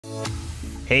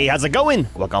Hey, how's it going?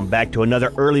 Welcome back to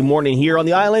another early morning here on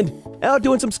the island. Out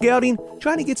doing some scouting,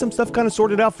 trying to get some stuff kind of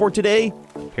sorted out for today.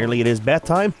 Apparently it is bath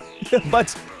time,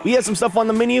 but we have some stuff on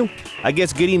the menu. I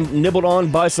guess getting nibbled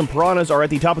on by some piranhas are at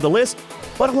the top of the list,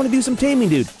 but I want to do some taming,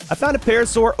 dude. I found a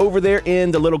parasaur over there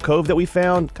in the little cove that we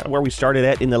found, kind of where we started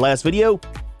at in the last video.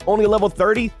 Only a level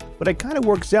 30, but it kind of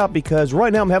works out because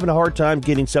right now I'm having a hard time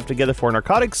getting stuff together for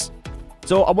narcotics.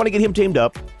 So I want to get him tamed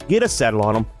up, get a saddle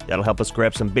on him. That'll help us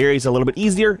grab some berries a little bit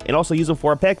easier and also use them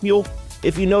for our pack mule.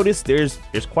 If you notice, there's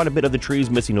quite a bit of the trees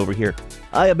missing over here.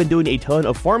 I have been doing a ton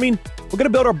of farming. We're going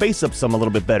to build our base up some a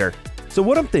little bit better. So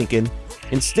what I'm thinking,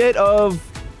 instead of...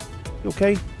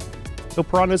 Okay, no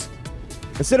piranhas.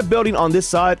 Instead of building on this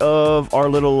side of our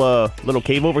little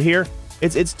cave over here,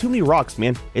 it's too many rocks,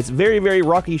 man. It's very, very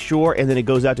rocky shore, and then it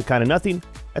goes out to kind of nothing.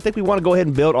 I think we want to go ahead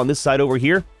and build on this side over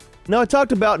here. Now, I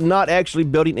talked about not actually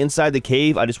building inside the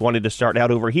cave. I just wanted to start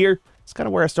out over here. It's kind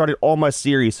of where I started all my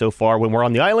series so far when we're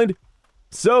on the island.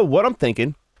 So, what I'm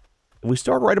thinking, if we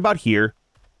start right about here,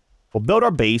 we'll build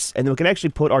our base, and then we can actually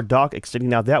put our dock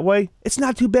extending out that way. It's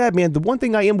not too bad, man. The one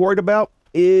thing I am worried about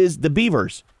is the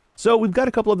beavers. So, we've got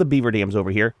a couple of the beaver dams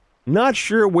over here. Not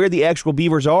sure where the actual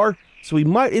beavers are, so we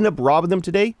might end up robbing them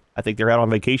today. I think they're out on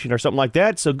vacation or something like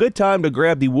that. So, good time to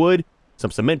grab the wood,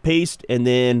 some cement paste, and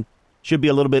then... should be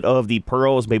a little bit of the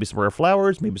pearls, maybe some rare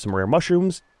flowers, maybe some rare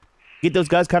mushrooms. Get those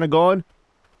guys kind of gone.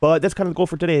 But that's kind of the goal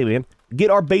for today, man. Get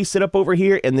our base set up over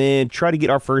here and then try to get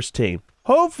our first tame.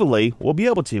 Hopefully, we'll be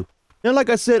able to. Now,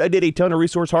 like I said, I did a ton of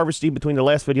resource harvesting between the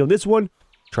last video and this one.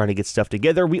 Trying to get stuff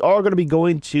together. We are going to be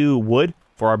going to wood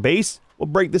for our base. We'll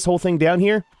break this whole thing down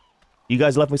here. You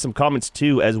guys left me some comments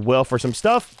too as well for some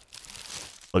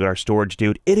stuff. Look at our storage,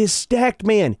 dude. It is stacked,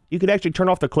 man. You can actually turn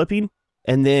off the clipping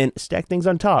and then stack things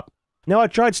on top. Now, I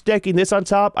tried stacking this on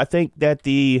top. I think that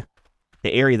the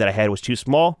area that I had was too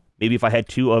small. Maybe if I had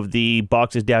two of the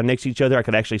boxes down next to each other, I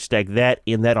could actually stack that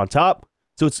and that on top.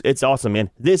 So it's awesome,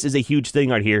 man. This is a huge thing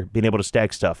right here, being able to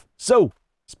stack stuff. So,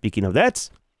 speaking of that,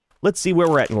 let's see where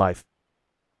we're at in life.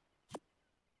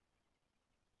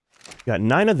 Got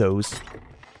 9 of those.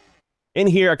 In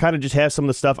here, I kind of just have some of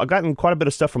the stuff. I've gotten quite a bit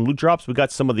of stuff from loot drops. We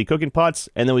got some of the cooking pots,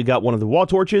 and then we got one of the wall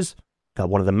torches. Got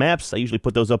one of the maps. I usually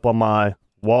put those up on my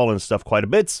wall and stuff quite a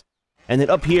bit. And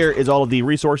then up here is all of the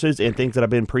resources and things that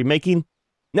I've been pre-making.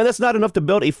 Now, that's not enough to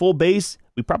build a full base.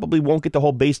 We probably won't get the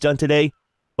whole base done today.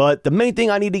 But the main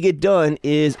thing I need to get done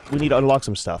is we need to unlock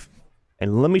some stuff.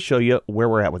 And let me show you where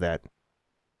we're at with that.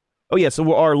 Oh, yeah, so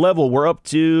we're up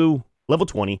to level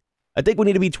 20. I think we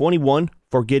need to be 21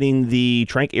 for getting the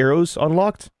trank arrows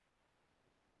unlocked.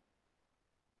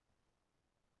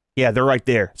 Yeah, they're right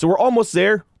there. So we're almost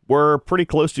there. We're pretty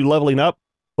close to leveling up.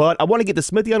 But I want to get the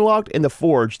smithy unlocked and the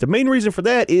forge. The main reason for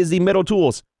that is the metal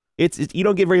tools. You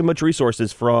don't get very much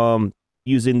resources from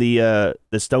using the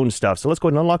stone stuff. So let's go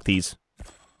ahead and unlock these.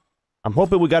 I'm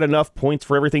hoping we got enough points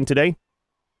for everything today.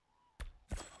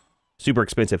 Super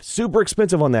expensive. Super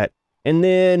expensive on that. And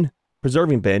then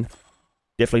preserving bin.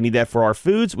 Definitely need that for our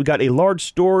foods. We got a large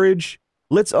storage.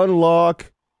 Let's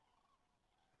unlock...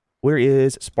 Where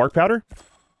is spark powder?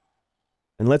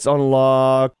 And let's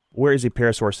unlock... Where is the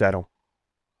parasaur saddle?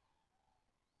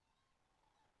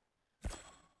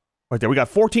 Right there, we got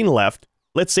 14 left.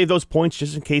 Let's save those points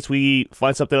just in case we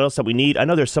find something else that we need. I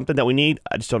know there's something that we need.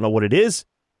 I just don't know what it is.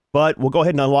 But we'll go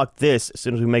ahead and unlock this as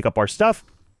soon as we make up our stuff.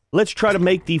 Let's try to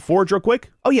make the forge real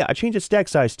quick. Oh yeah, I changed the stack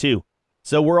size too.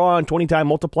 So we're on 20 time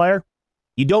multiplier.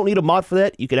 You don't need a mod for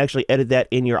that. You can actually edit that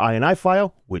in your INI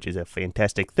file, which is a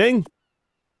fantastic thing.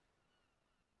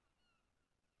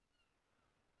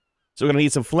 So we're going to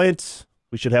need some flint.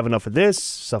 We should have enough of this,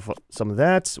 some of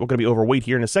that. We're going to be overweight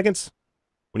here in a second.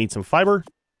 We need some fiber.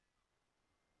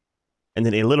 And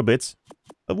then a little bit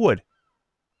of wood.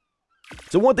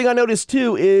 So one thing I noticed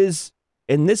too is,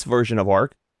 in this version of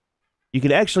ARK, you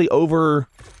can actually over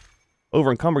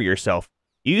encumber yourself.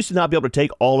 You used to not be able to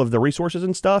take all of the resources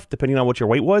and stuff, depending on what your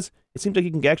weight was. It seems like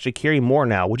you can actually carry more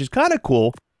now, which is kind of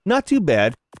cool. Not too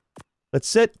bad. Let's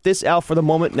set this out for the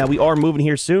moment. Now, we are moving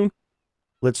here soon.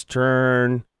 Let's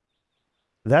turn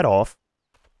that off.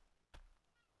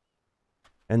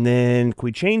 And then, can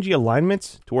we change the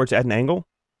alignments towards at an angle?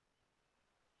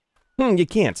 You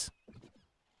can't.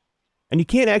 And you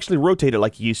can't actually rotate it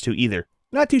like you used to either.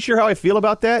 Not too sure how I feel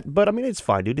about that, but I mean, it's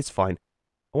fine, dude. It's fine.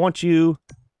 I want you...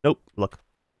 Nope, look.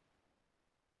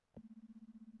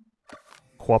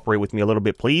 Cooperate with me a little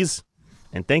bit, please.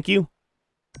 And thank you.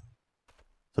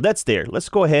 So that's there. Let's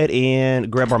go ahead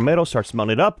and grab our metal, start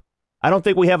smelting it up. I don't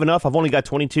think we have enough. I've only got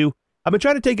 22. I've been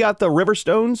trying to take out the river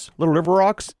stones, little river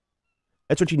rocks.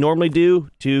 That's what you normally do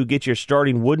to get your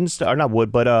starting wood and stuff, or not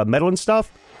wood, but metal and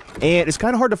stuff. And it's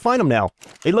kind of hard to find them now.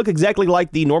 They look exactly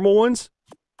like the normal ones.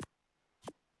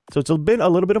 So it's been a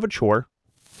little bit of a chore.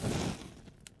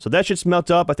 So that should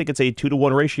smelt up. I think it's a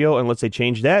 2-to-1 ratio, and let's say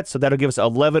change that. So that'll give us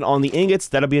 11 on the ingots.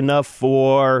 That'll be enough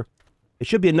for... It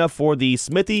should be enough for the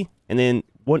smithy, and then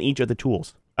 1 each of the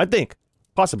tools. I think.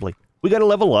 Possibly. We gotta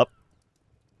level up.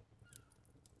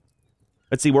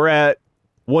 Let's see, we're at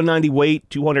 190 weight,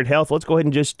 200 health. Let's go ahead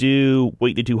and just do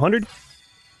weight to 200.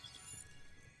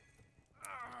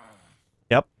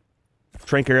 Yep.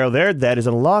 Trank arrow there. That is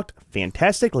unlocked.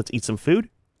 Fantastic. Let's eat some food.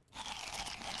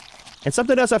 And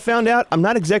something else I found out, I'm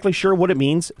not exactly sure what it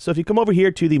means. So if you come over here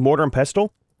to the mortar and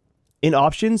pestle, in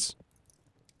options,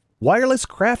 wireless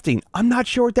crafting. I'm not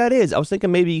sure what that is. I was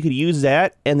thinking maybe you could use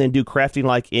that and then do crafting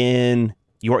like in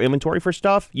your inventory for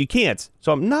stuff. You can't.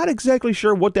 So I'm not exactly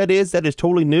sure what that is. That is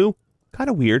totally new. Kind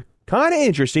of weird. Kind of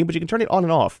interesting, but you can turn it on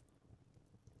and off.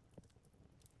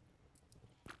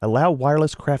 Allow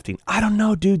wireless crafting. I don't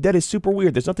know, dude. That is super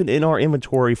weird. There's nothing in our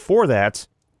inventory for that.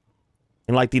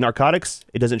 And like the narcotics,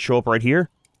 it doesn't show up right here.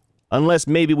 Unless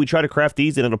maybe we try to craft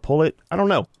these and it'll pull it. I don't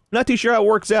know. Not too sure how it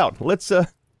works out. Let's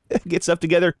get stuff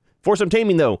together for some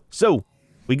taming though. So,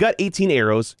 we got 18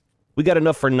 arrows. We got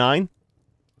enough for 9.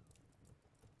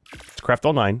 Let's craft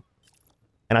all 9.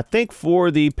 And I think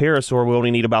for the parasaur we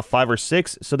only need about 5 or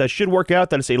 6. So that should work out.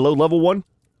 That is a low level one.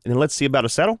 And then let's see about a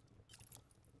saddle.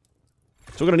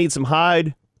 So we're going to need some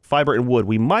hide, fiber, and wood.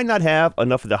 We might not have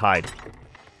enough of the hide.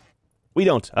 We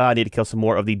don't. I need to kill some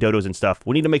more of the dodos and stuff.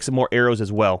 We need to make some more arrows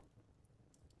as well.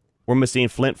 We're missing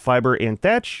flint, fiber, and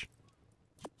thatch.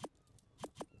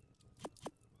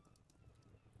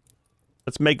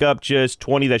 Let's make up just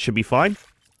 20. That should be fine.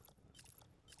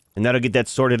 And that'll get that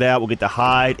sorted out. We'll get the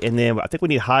hide, and then I think we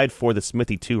need hide for the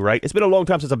smithy too, right? It's been a long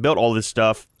time since I built all this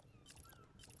stuff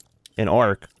in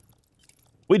ARK.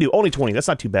 We do. Only 20. That's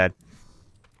not too bad.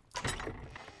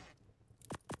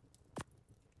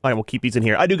 Alright, we'll keep these in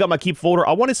here. I do got my keep folder.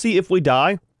 I want to see if we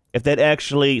die, if that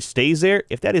actually stays there.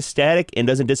 If that is static and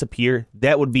doesn't disappear,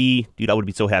 that would be... Dude, I would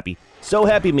be so happy. So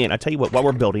happy, man. I tell you what, while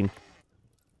we're building,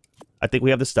 I think we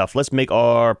have the stuff. Let's make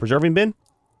our preserving bin.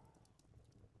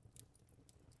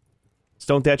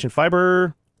 Stone thatch and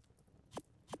fiber.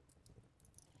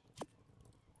 I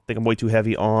think I'm way too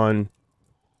heavy on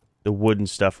the wood and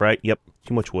stuff, right? Yep,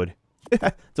 too much wood.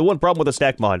 It's the one problem with a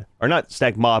stack mod. Or not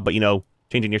stack mod, but, you know,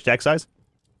 changing your stack size.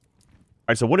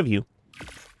 Alright, so one of you.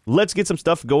 Let's get some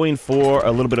stuff going for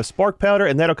a little bit of spark powder,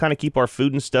 and that'll kind of keep our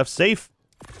food and stuff safe.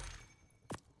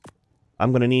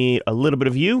 I'm going to need a little bit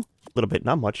of you. A little bit,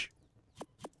 not much.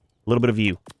 A little bit of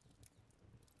you.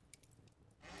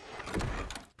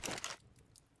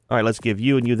 Alright, let's give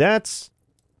you and you that.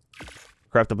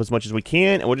 Craft up as much as we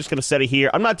can, and we're just going to set it here.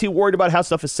 I'm not too worried about how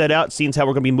stuff is set out, seeing how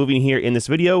we're going to be moving here in this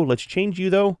video. Let's change you,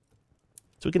 though,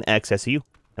 so we can access you.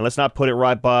 And let's not put it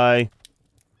right by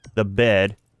the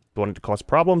bed. Don't want it to cause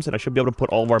problems, and I should be able to put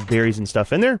all of our berries and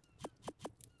stuff in there.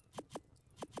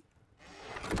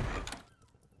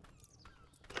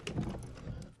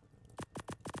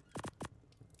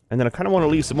 And then I kind of want to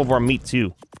leave some of our meat,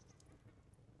 too.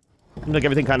 Seems like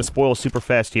everything kind of spoils super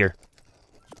fast here.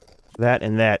 That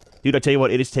and that. Dude, I tell you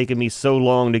what, it has taken me so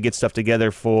long to get stuff together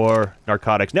for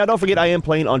narcotics. Now, don't forget, I am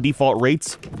playing on default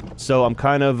rates, so I'm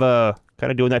kind of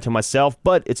doing that to myself,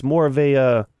 but it's more of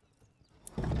a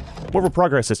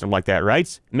progress system like that, right?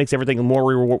 It makes everything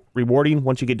more rewarding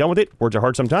once you get done with it. Words are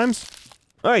hard sometimes.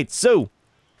 Alright, so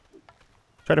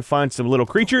try to find some little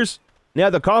creatures. Now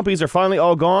the compies are finally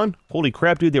all gone. Holy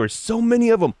crap, dude, there were so many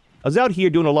of them. I was out here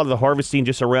doing a lot of the harvesting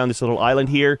just around this little island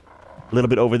here. A little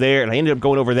bit over there, and I ended up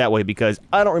going over that way because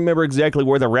I don't remember exactly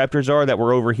where the raptors are that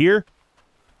were over here.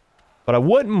 But I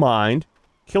wouldn't mind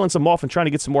killing some off and trying to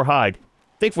get some more hide.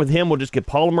 I think with him, we'll just get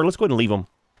polymer. Let's go ahead and leave him.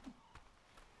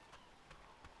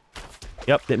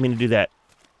 Yep, didn't mean to do that.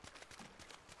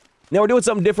 Now we're doing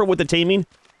something different with the taming.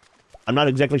 I'm not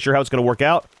exactly sure how it's going to work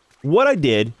out. What I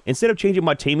did, instead of changing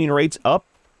my taming rates up,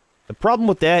 the problem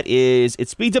with that is it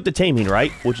speeds up the taming,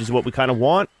 right? Which is what we kind of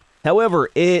want. However,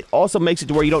 it also makes it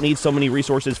to where you don't need so many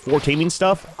resources for taming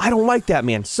stuff. I don't like that,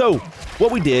 man. So,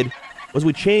 what we did was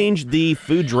we changed the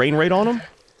food drain rate on them.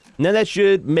 Now that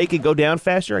should make it go down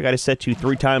faster. I got it set to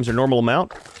 3 times their normal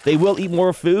amount. They will eat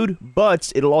more food,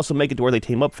 but it'll also make it to where they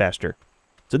tame up faster.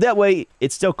 So that way,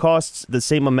 it still costs the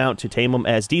same amount to tame them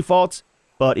as default,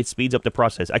 but it speeds up the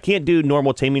process. I can't do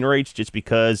normal taming rates just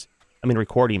because I'm in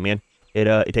recording, man.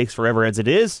 It takes forever as it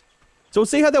is. So we'll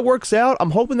see how that works out.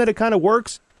 I'm hoping that it kind of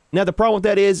works. Now, the problem with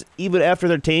that is, even after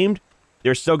they're tamed,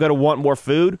 they're still going to want more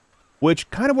food, which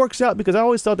kind of works out because I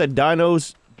always thought that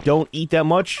dinos don't eat that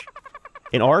much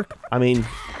in ARK. I mean,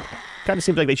 kind of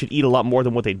seems like they should eat a lot more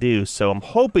than what they do, so I'm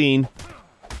hoping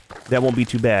that won't be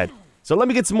too bad. So let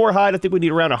me get some more hide. I think we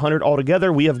need around 100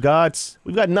 altogether. We've got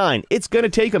 9. It's gonna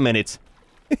take a minute.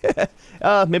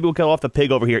 Maybe we'll kill off the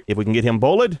pig over here if we can get him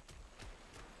bolted.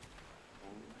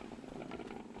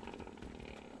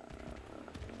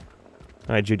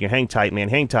 All right, Junior, hang tight, man.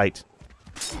 Hang tight.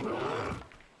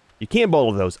 You can't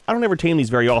bowl those. I don't ever tame these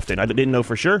very often. I didn't know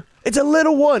for sure. It's a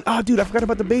little one. Oh, dude, I forgot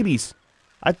about the babies.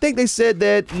 I think they said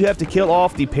that you have to kill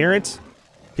off the parents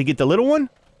to get the little one.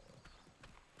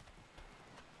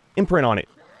 Imprint on it.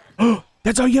 Oh,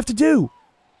 that's all you have to do.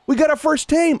 We got our first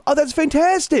tame. Oh, that's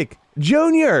fantastic.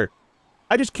 Junior,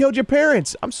 I just killed your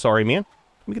parents. I'm sorry, man.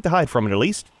 Let me get the hide from it at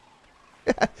least.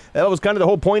 That was kind of the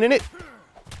whole point in it.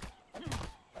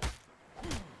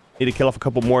 Need to kill off a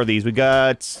couple more of these. We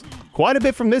got quite a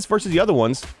bit from this versus the other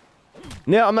ones.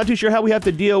 Now, I'm not too sure how we have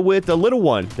to deal with the little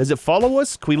one. Does it follow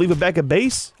us? Can we leave it back at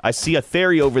base? I see a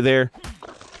fairy over there.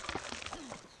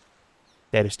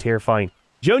 That is terrifying.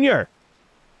 Junior!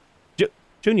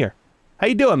 Junior, how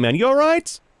you doing, man? You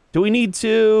alright? Do we need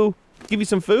to give you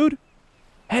some food?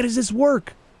 How does this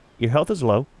work? Your health is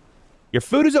low. Your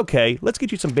food is okay. Let's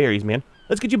get you some berries, man.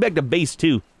 Let's get you back to base,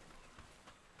 too.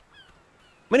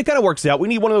 I mean, it kind of works out. We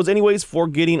need one of those anyways for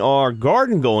getting our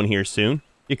garden going here soon.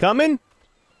 You coming?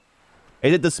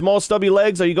 Is it the small stubby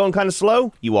legs? Are you going kind of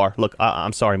slow? You are. Look,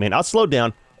 I'm sorry, man. I'll slow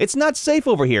down. It's not safe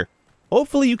over here.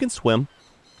 Hopefully you can swim.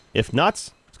 If not,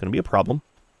 it's going to be a problem.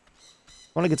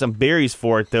 I want to get some berries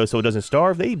for it, though, so it doesn't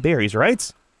starve. They eat berries,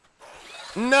 right?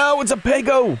 No, it's a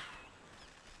pego!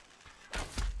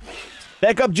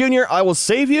 Back up, Junior. I will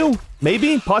save you.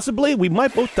 Maybe, possibly. We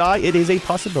might both die. It is a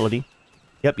possibility.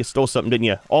 Yep, you stole something, didn't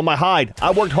you? Oh, my hide.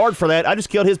 I worked hard for that. I just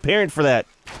killed his parent for that.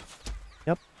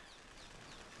 Yep.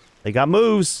 They got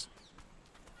moves.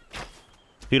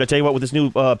 Dude, I tell you what, with this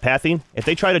new pathing, if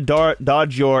they try to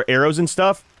dodge your arrows and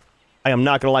stuff, I am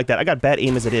not going to like that. I got bad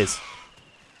aim as it is.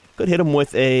 Could hit them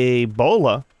with a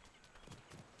bola.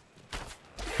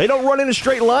 They don't run in a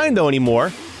straight line, though,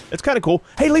 anymore. That's kind of cool.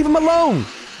 Hey, leave them alone!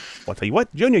 Well, I'll tell you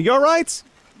what, Junior, you alright?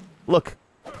 Look,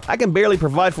 I can barely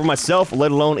provide for myself,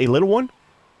 let alone a little one.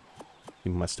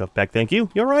 Give me my stuff back, thank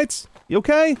you. You alright? You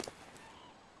okay?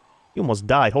 You almost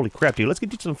died. Holy crap, dude. Let's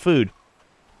get you some food.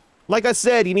 Like I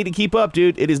said, you need to keep up,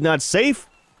 dude. It is not safe.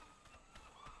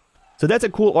 So that's a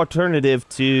cool alternative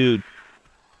to...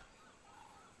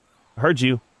 I heard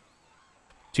you.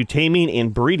 To taming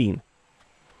and breeding.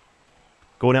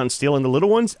 Going out and stealing the little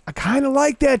ones? I kind of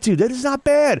like that, dude. That is not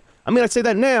bad. I mean, I'd say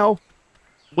that now.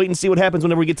 Wait and see what happens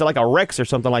whenever we get to, like, a Rex or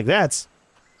something like that.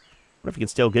 What if you can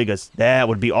steal Gigas? That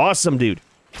would be awesome, dude.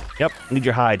 Yep, I need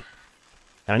your hide.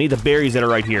 And I need the berries that are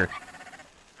right here.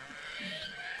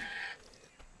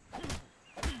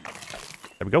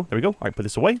 There we go, there we go. All right, put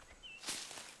this away.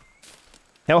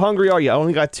 How hungry are you? I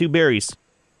only got 2 berries.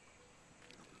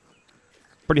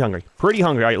 Pretty hungry. Pretty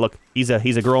hungry. All right, look. He's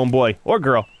a grown boy. Or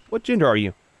girl. What gender are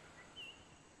you?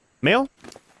 Male?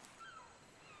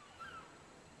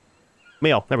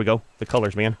 Male. There we go. The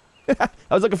colors, man. I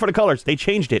was looking for the colors. They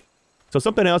changed it. So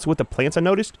something else with the plants I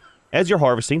noticed. As you're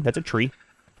harvesting, that's a tree.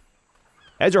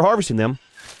 As you're harvesting them,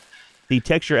 the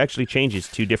texture actually changes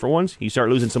to different ones. You start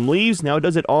losing some leaves. Now it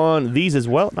does it on these as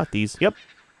well. Not these. Yep.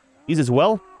 These as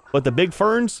well. But the big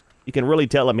ferns, you can really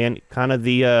tell it, man. Kind of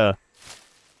the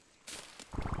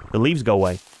leaves go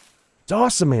away. It's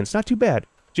awesome, man. It's not too bad.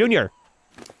 Junior.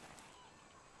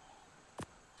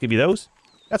 Give you those.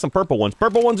 Got some purple ones.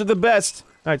 Purple ones are the best.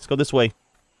 All right, let's go this way.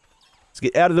 Let's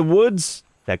get out of the woods.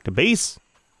 Back to base.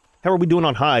 How are we doing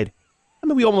on hide? I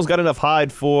mean, we almost got enough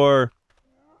hide for...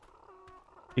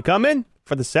 You coming?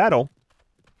 For the saddle.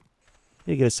 I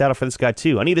need to get a saddle for this guy,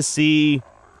 too. I need to see...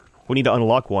 We need to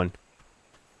unlock one.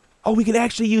 Oh, we can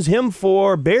actually use him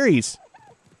for berries.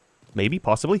 Maybe,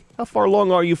 possibly. How far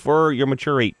along are you for your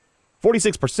mature 8?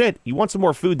 46%. You want some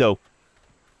more food, though.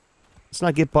 Let's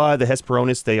not get by the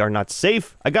Hesperornis. They are not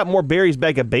safe. I got more berries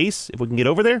back at base, if we can get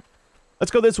over there.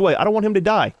 Let's go this way. I don't want him to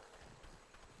die.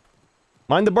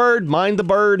 Mind the bird. Mind the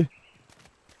bird.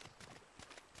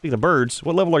 Speaking of birds,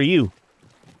 what level are you?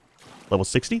 Level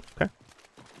 60? Okay.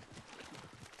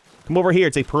 Come over here.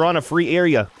 It's a piranha-free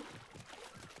area.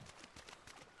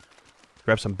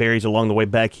 Grab some berries along the way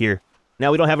back here.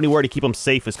 Now, we don't have anywhere to keep them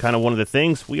safe is kind of one of the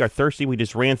things. We are thirsty. We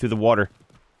just ran through the water.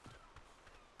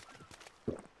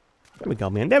 There we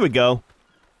go, man. There we go.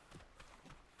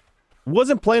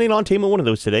 Wasn't planning on taming one of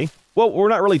those today. Well, we're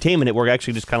not really taming it. We're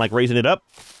actually just kind of like raising it up.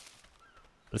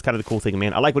 That's kind of the cool thing,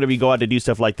 man. I like whenever you go out to do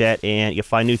stuff like that and you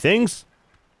find new things.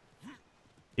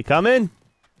 You coming?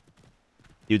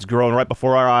 Dude's growing right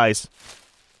before our eyes.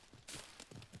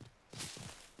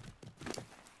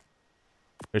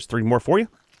 There's 3 more for you.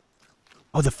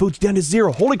 Oh, the food's down to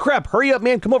 0. Holy crap. Hurry up,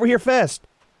 man. Come over here fast.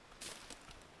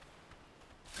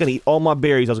 I'm going to eat all my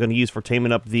berries I was going to use for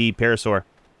taming up the parasaur.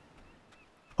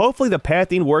 Hopefully the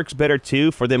pathing works better,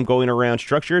 too, for them going around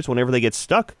structures whenever they get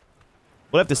stuck.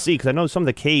 We'll have to see, because I know some of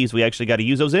the caves we actually got to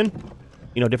use those in.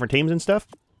 You know, different tames and stuff.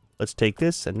 Let's take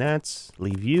this and that's.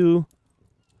 Leave you.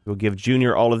 We'll give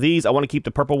Junior all of these. I want to keep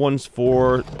the purple ones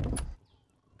for...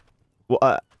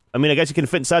 Well, I mean, I guess you can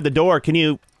fit inside the door. Can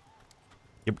you...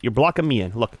 You're blocking me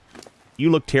in. Look. You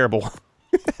look terrible.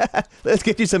 Let's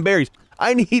get you some berries.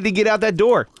 I need to get out that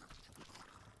door.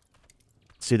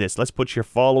 Let's do this. Let's put your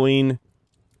following...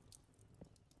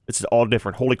 This is all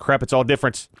different. Holy crap, it's all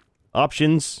different.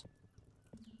 Options.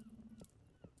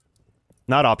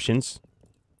 Not options.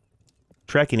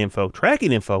 Tracking info.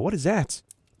 Tracking info? What is that?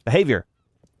 Behavior.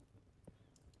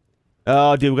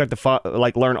 Oh, dude, we got to,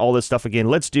 like, learn all this stuff again.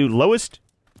 Let's do lowest.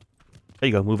 There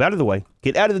you go. Move out of the way.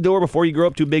 Get out of the door before you grow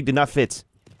up too big to not fit.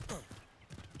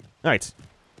 Alright.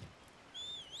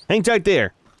 Hang tight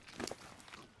there.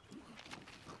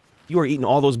 You are eating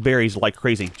all those berries like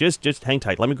crazy. Just hang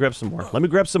tight. Let me grab some more. Let me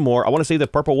grab some more. I want to save the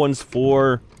purple ones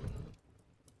for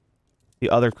the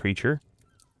other creature.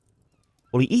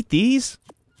 Will he eat these?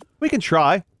 We can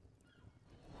try. A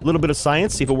little bit of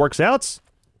science, see if it works out.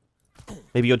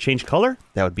 Maybe you'll change color.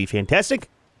 That would be fantastic.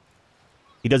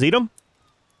 He does eat them.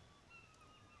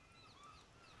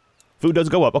 Food does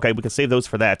go up. Okay, we can save those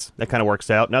for that. That kind of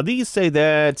works out. Now, these say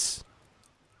that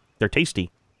they're tasty.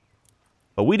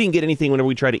 But we didn't get anything whenever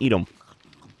we tried to eat them.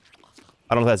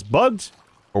 I don't know if that's bugged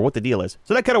or what the deal is.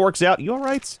 So that kind of works out. You all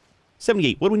right?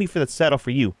 78. What do we need for that saddle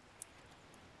for you?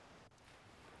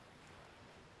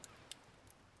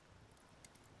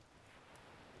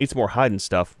 Need some more hide and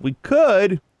stuff. We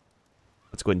could...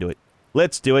 Let's go ahead and do it.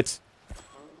 Let's do it.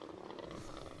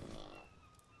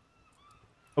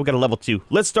 Oh, we got a level 2.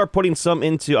 Let's start putting some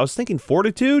into... I was thinking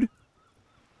fortitude.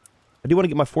 I do want to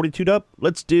get my fortitude up.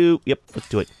 Let's do... Yep, let's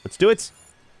do it. Let's do it.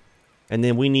 And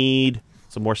then we need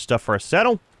some more stuff for our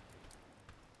saddle.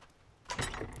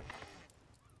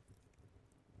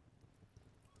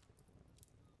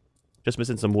 Just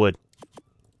missing some wood.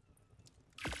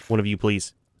 One of you,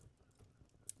 please.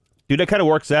 Dude, that kind of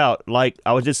works out. Like,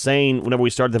 I was just saying whenever we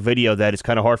started the video that it's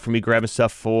kind of hard for me grabbing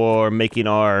stuff for making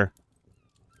our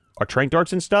trank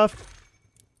darts and stuff.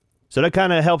 So that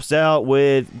kind of helps out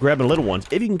with grabbing little ones.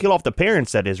 If you can kill off the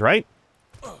parents, that is, right?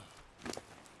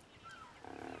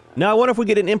 Now, I wonder if we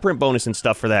get an imprint bonus and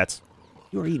stuff for that.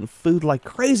 You are eating food like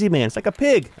crazy, man. It's like a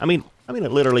pig. I mean,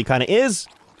 it literally kind of is.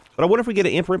 But I wonder if we get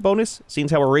an imprint bonus, seeing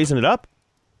how we're raising it up.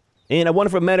 And I wonder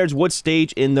if it matters what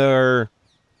stage in their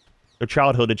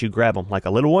childhood that you grab them. Like a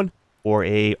little one or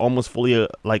a almost fully,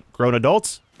 like, grown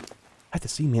adults. I have to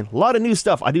see, man. A lot of new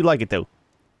stuff. I do like it, though.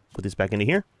 Put this back into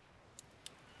here.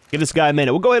 Give this guy a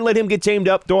minute. We'll go ahead and let him get tamed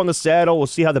up, throw on the saddle. We'll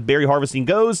see how the berry harvesting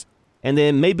goes. And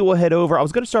then maybe we'll head over. I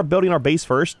was going to start building our base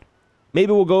first.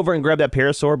 Maybe we'll go over and grab that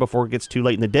parasaur before it gets too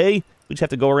late in the day. We just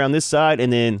have to go around this side,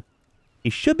 and then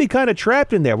he should be kind of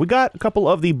trapped in there. We got a couple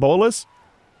of the bolas,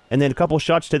 and then a couple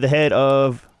shots to the head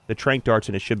of the trank darts,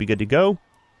 and it should be good to go.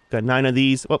 Got 9 of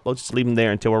these. Well, let's just leave them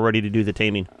there until we're ready to do the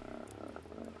taming.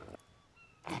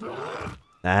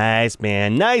 Nice,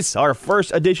 man. Nice. Our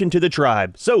first addition to the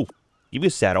tribe. So, give you a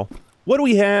saddle. What do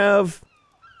we have?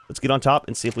 Let's get on top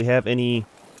and see if we have any...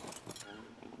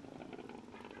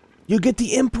 You get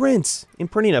the imprints.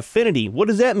 Imprinting affinity. What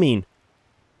does that mean?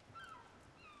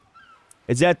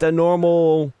 Is that the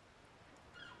normal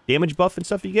damage buff and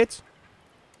stuff you get?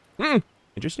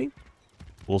 Interesting.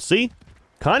 We'll see.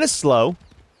 Kind of slow.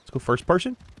 Let's go first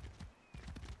person.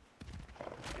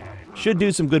 Should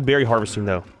do some good berry harvesting,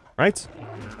 though. Right?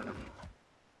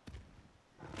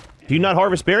 Do you not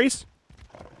harvest berries?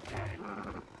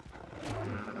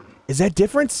 Is that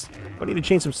different? I need to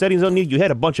change some settings on you. You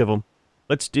had a bunch of them.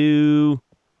 Let's do...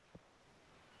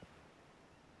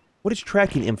 What is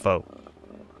tracking info?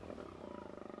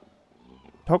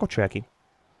 Toggle tracking.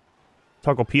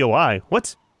 Toggle POI.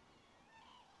 What?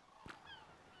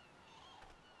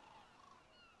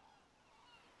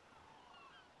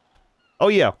 Oh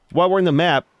yeah, while we're in the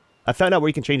map, I found out where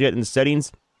you can change it in the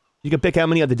settings. You can pick how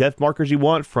many of the depth markers you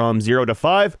want from 0 to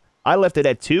 5. I left it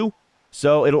at 2,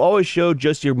 so it'll always show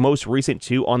just your most recent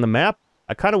 2 on the map.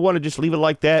 I kind of want to just leave it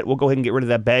like that. We'll go ahead and get rid of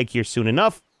that bag here soon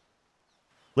enough.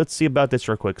 Let's see about this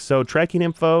real quick. So, tracking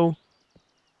info.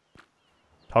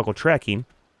 Toggle tracking.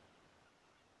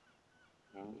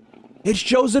 It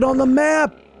shows it on the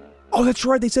map! Oh, that's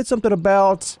right. They said something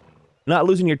about not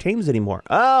losing your tames anymore.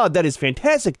 Oh, that is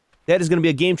fantastic. That is going to be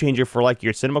a game changer for, like,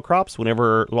 your cinema crops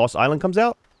whenever Lost Island comes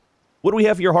out. What do we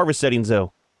have for your harvest settings,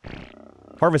 though?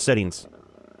 Harvest settings.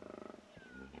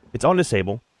 It's on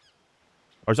disable.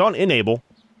 Or it's on enable.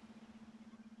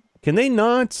 Can they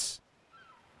not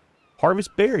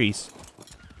harvest berries?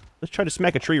 Let's try to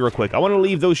smack a tree real quick. I want to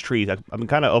leave those trees. I'm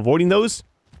kind of avoiding those.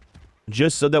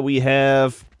 Just so that we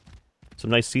have some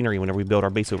nice scenery whenever we build our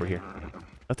base over here.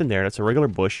 Nothing there. That's a regular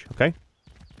bush. Okay.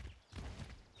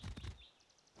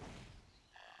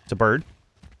 It's a bird.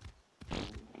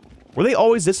 Were they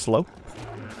always this slow?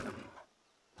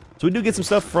 So we do get some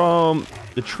stuff from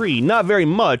the tree. Not very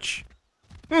much.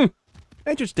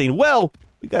 Interesting. Well,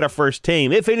 we got our first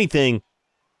tame. If anything,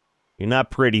 you're not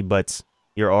pretty, but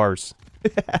you're ours.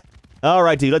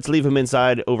 Alright, dude. Let's leave him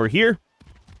inside over here.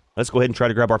 Let's go ahead and try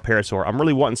to grab our parasaur. I'm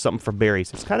really wanting something for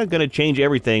berries. It's kind of going to change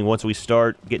everything once we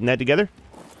start getting that together.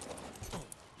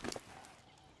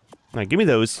 Alright, give me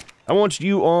those. I want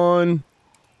you on...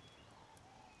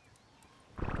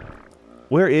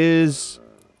 Where is...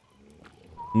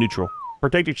 Neutral.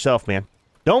 Protect yourself, man.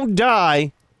 Don't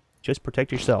die. Just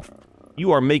protect yourself.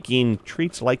 You are making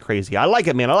treats like crazy. I like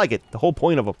it, man. I like it. The whole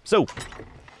point of them. So,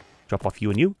 drop off you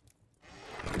and you.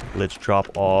 Let's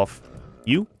drop off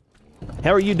you.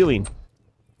 How are you doing?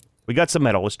 We got some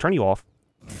metal. Let's turn you off.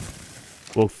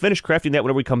 We'll finish crafting that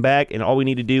whenever we come back, and all we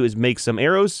need to do is make some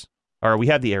arrows. Or we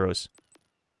have the arrows.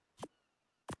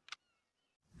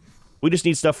 We just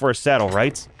need stuff for a saddle,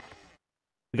 right?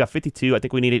 We got 52. I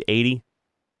think we needed 80.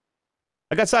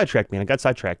 I got sidetracked, man. I got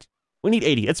sidetracked. We need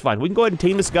 80. That's fine. We can go ahead and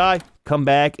tame this guy, come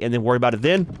back, and then worry about it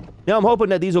then. Now, I'm hoping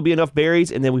that these will be enough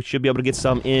berries, and then we should be able to get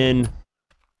some in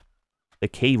the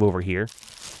cave over here.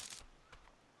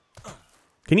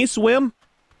 Can you swim?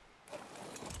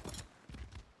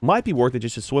 Might be worth it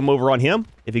just to swim over on him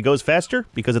if he goes faster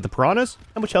because of the piranhas.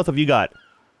 How much health have you got?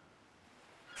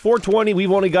 420.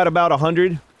 We've only got about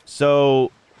 100,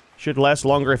 so should last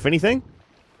longer if anything.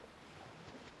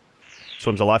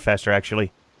 Swims a lot faster,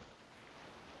 actually.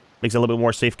 Makes it a little bit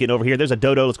more safe getting over here. There's a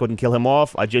dodo. Let's go ahead and kill him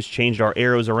off. I just changed our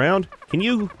arrows around. Can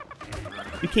you?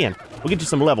 You can. We'll get you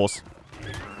some levels.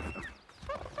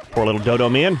 Poor little dodo,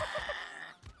 man.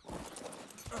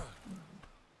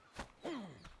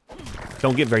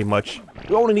 Don't get very much.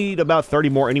 We only need about 30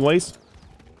 more anyways.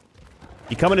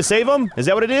 You coming to save them? Is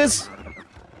that what it is?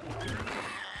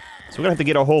 So we're gonna have to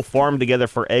get our whole farm together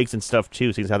for eggs and stuff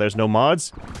too, seeing as how there's no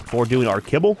mods for doing our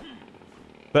kibble.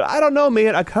 But I don't know,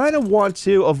 man. I kind of want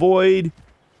to avoid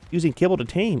using kibble to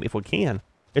tame if we can.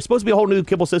 There's supposed to be a whole new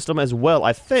kibble system as well,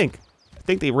 I think. I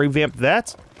think they revamped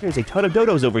that. There's a ton of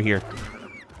dodos over here.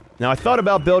 Now, I thought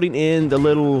about building in the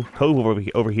little cove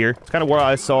over here. It's kind of where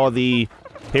I saw the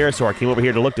parasaur. I came over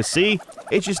here to look to see.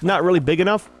 It's just not really big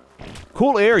enough.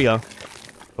 Cool area.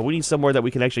 But we need somewhere that we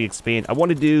can actually expand. I want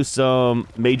to do some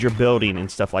major building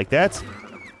and stuff like that.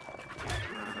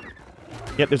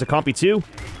 Yep, there's a compy too.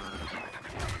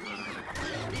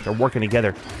 They're working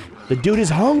together. The dude is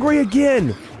hungry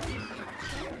again!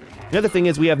 The other thing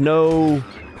is we have no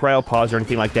cryopods or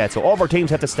anything like that, so all of our teams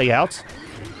have to stay out.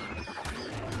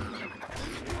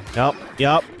 Yep.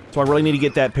 So I really need to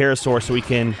get that parasaur so we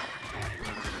can...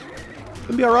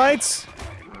 It'll be alright.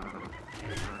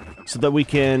 So that we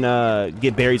can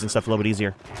get berries and stuff a little bit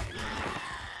easier.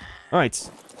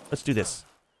 Alright, let's do this.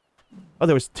 Oh,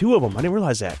 there was 2 of them. I didn't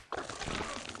realize that.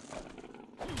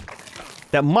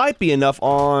 That might be enough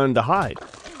on the hide.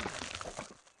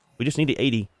 We just need the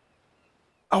 80.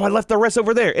 Oh, I left the rest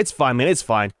over there. It's fine, man. It's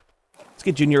fine. Let's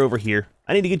get Junior over here.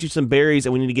 I need to get you some berries,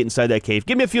 and we need to get inside that cave.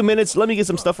 Give me a few minutes. Let me get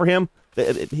some stuff for him.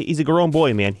 He's a grown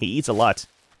boy, man. He eats a lot.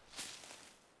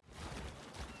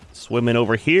 Swimming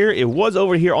over here. It was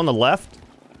over here on the left.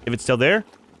 If it's still there,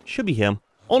 should be him.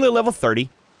 Only level 30.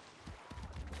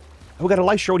 Oh, we got a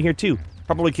light shroud here, too.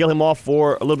 Probably kill him off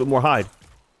for a little bit more hide.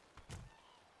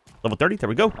 Level 30, there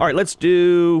we go. Alright, let's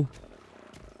do...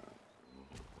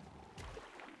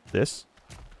 this.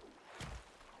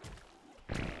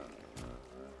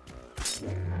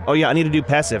 Oh yeah, I need to do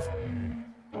passive.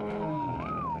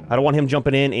 I don't want him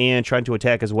jumping in and trying to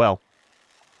attack as well.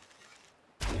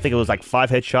 I think it was like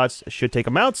 5 headshots. Should take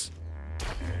him out.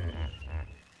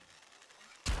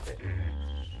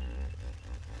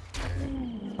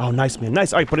 Oh, nice, man.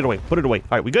 Nice. Alright, put it away. Put it away.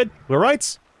 Alright, we good? We're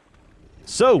right?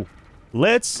 So...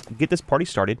 let's get this party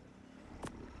started.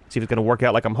 See if it's going to work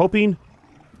out like I'm hoping.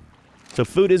 So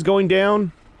food is going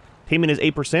down. Payment is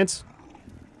 8%.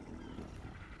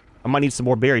 I might need some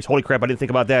more berries. Holy crap, I didn't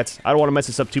think about that. I don't want to mess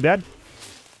this up too bad.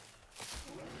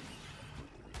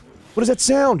 What does that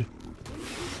sound?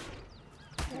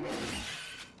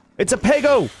 It's a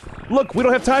pego! Look, we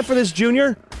don't have time for this,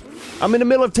 Junior. I'm in the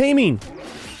middle of taming.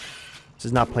 This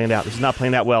is not planned out. This is not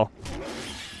planned out well.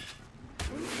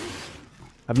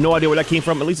 I have no idea where that came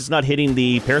from. At least it's not hitting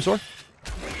the parasaur.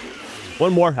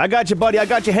 One more. I got you, buddy. I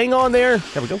got you. Hang on there.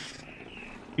 There we go.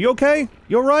 You okay?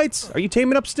 You alright? Are you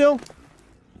taming up still?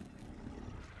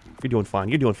 You're doing fine.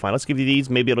 You're doing fine. Let's give you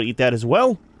these. Maybe it'll eat that as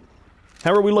well.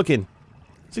 How are we looking?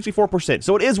 64%.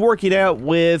 So it is working out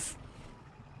with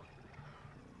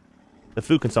the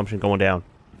food consumption going down.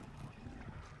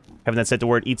 Having that set to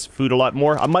where it eats food a lot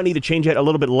more. I might need to change it a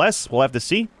little bit less. We'll have to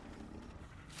see.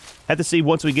 Have to see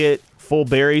once we get full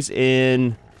berries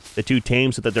in the 2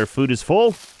 tames so that their food is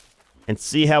full. And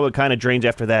see how it kind of drains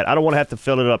after that. I don't want to have to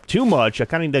fill it up too much. I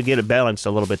kind of need to get it balanced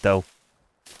a little bit, though.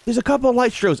 There's a couple of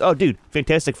light straws. Oh, dude.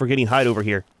 Fantastic for getting hide over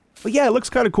here. But yeah, it looks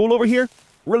kind of cool over here.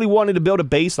 Really wanted to build a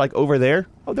base like over there.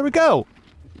 Oh, there we go.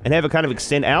 And have it kind of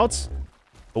extend out.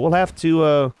 But we'll have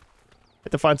to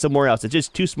find somewhere else. It's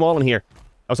just too small in here.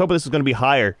 I was hoping this was going to be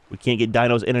higher. We can't get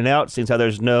dinos in and out since how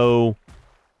there's no...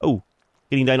 Oh,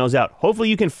 getting dinos out. Hopefully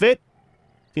you can fit.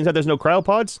 Seems like there's no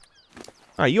cryopods.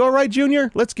 Alright, you alright, Junior?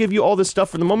 Let's give you all this stuff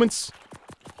for the moments.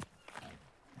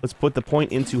 Let's put the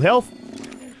point into health.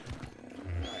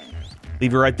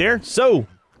 Leave it right there. So,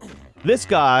 this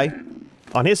guy,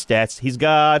 on his stats, he's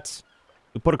got...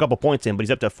 We put a couple points in, but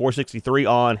he's up to 463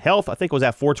 on health. I think it was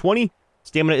at 420.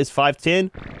 Stamina is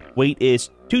 510. Weight is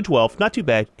 212. Not too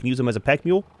bad. Can use him as a pack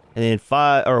mule. And then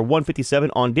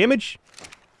 157 on damage.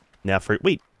 Now for...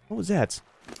 Wait, what was that?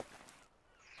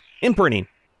 Imprinting.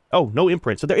 Oh, no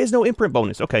imprint. So there is no imprint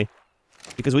bonus. Okay.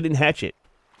 Because we didn't hatch it.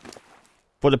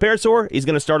 For the Parasaur, he's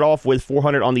going to start off with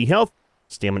 400 on the health.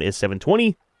 Stamina is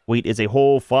 720. Weight is a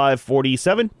whole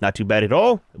 547. Not too bad at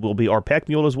all. It will be our pack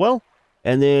mule as well.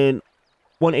 And then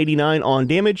 189 on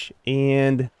damage.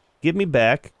 And give me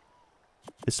back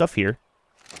this stuff here.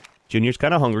 Junior's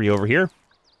kind of hungry over here.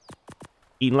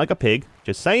 Eating like a pig.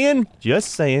 Just saying.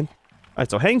 Just saying.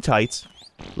 Alright, so hang tight.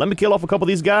 Let me kill off a couple of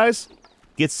these guys.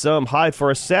 Get some hide for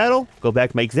a saddle. Go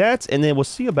back, make that. And then we'll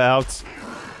see about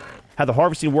how the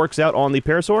harvesting works out on the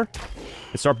Parasaur.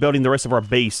 And start building the rest of our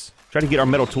base. Try to get our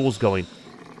metal tools going.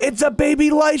 It's a baby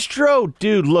Lystro!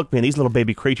 Dude, look, man. These little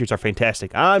baby creatures are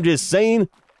fantastic. I'm just saying.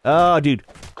 Oh, dude.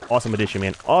 Awesome addition,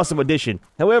 man. Awesome addition.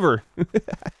 However...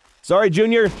 Sorry,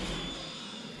 Junior.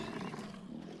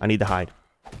 I need the hide.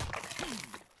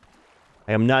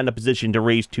 I am not in a position to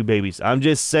raise 2 babies. I'm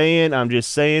just saying. I'm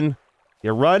just saying.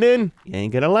 You're running. You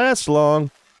ain't gonna last long.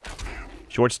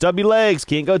 Short, stubby legs.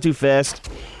 Can't go too fast.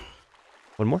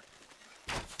 One more.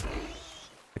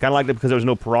 I kind of liked it because there was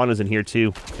no piranhas in here,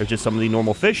 too. There's just some of the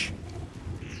normal fish.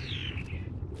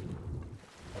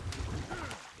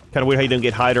 Kind of weird how you don't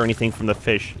get hide or anything from the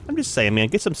fish. I'm just saying, man.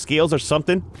 Get some scales or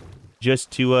something. Just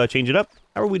to change it up.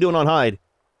 How are we doing on hide?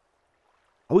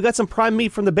 Oh, we got some prime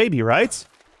meat from the baby, right?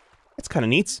 That's kind of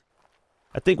neat.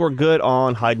 I think we're good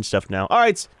on hide and stuff now.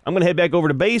 Alright, I'm going to head back over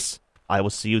to base. I will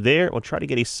see you there. We'll try to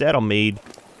get a saddle made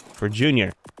for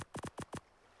Junior.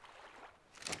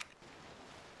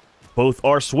 Both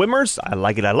are swimmers. I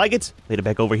like it, I like it. Made it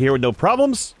back over here with no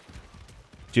problems.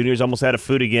 Junior's almost out of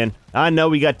food again. I know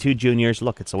we got 2 Juniors.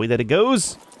 Look, it's the way that it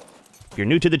goes. If you're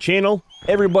new to the channel,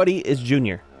 everybody is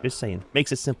Junior. Just saying.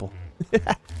 Makes it simple.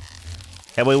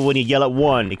 That way when you yell at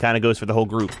one, it kind of goes for the whole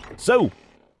group. So,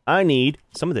 I need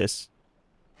some of this.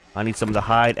 I need some of the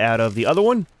hide out of the other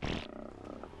one.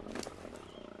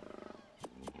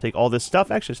 Take all this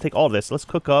stuff. Actually, let's take all this. Let's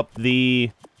cook up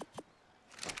the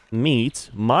meat.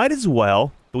 Might as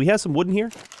well. Do we have some wood in here?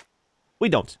 We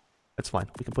don't. That's fine.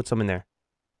 We can put some in there.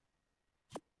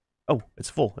 Oh, it's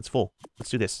full. It's full. Let's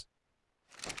do this.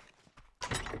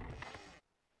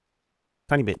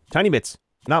 Tiny bit. Tiny bits.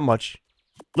 Not much.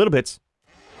 Little bits.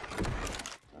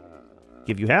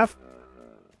 Give you half.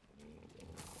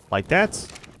 Like that.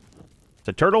 It's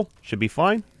a turtle. Should be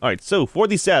fine. Alright, so for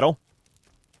the saddle,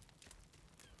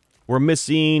 we're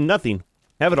missing nothing.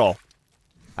 Have it all.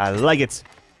 I like it.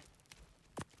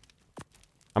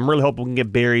 I'm really hoping we can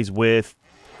get berries with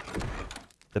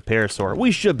the Parasaur. We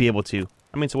should be able to.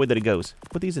 I mean, it's the way that it goes.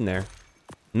 Put these in there.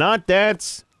 Not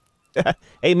that.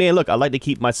 Hey, man, look. I like to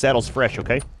keep my saddles fresh,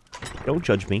 okay? Don't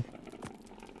judge me.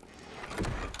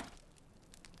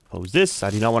 Close this. I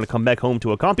do not want to come back home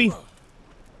to a compy.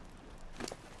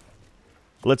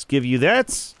 Let's give you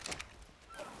that.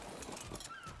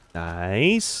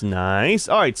 Nice, nice.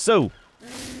 Alright, so.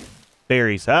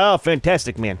 Berries. Oh,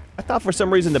 fantastic, man. I thought for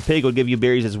some reason the pig would give you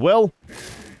berries as well.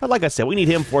 But like I said, we need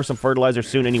him for some fertilizer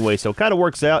soon anyway, so it kind of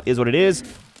works out, is what it is.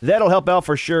 That'll help out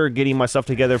for sure, getting my stuff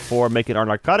together for making our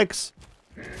narcotics.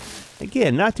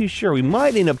 Again, not too sure. We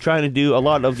might end up trying to do a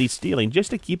lot of the stealing, just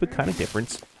to keep it kind of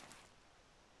different.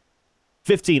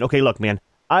 15. Okay, look, man.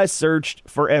 I searched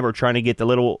forever trying to get the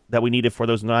little that we needed for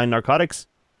those 9 narcotics.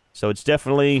 So it's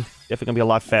definitely going to be a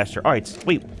lot faster. Alright,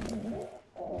 wait.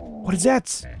 What is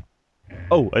that?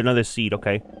 Oh, another seed,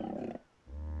 okay.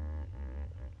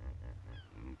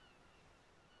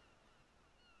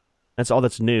 That's all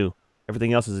that's new.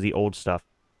 Everything else is the old stuff.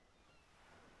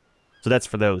 So that's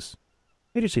for those.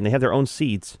 Interesting, they have their own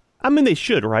seeds. I mean, they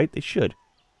should, right? They should.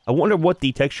 I wonder what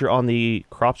the texture on the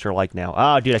crops are like now.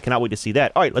 Ah, dude, I cannot wait to see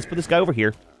that. All right, let's put this guy over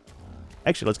here.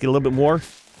 Actually, let's get a little bit more.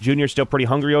 Junior's still pretty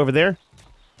hungry over there.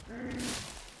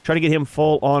 Try to get him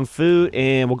full on food,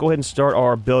 and we'll go ahead and start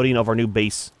our building of our new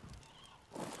base.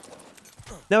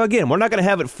 Now, again, we're not going to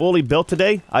have it fully built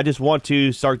today. I just want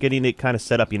to start getting it kind of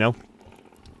set up, you know?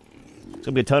 It's going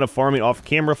to be a ton of farming off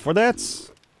camera for that.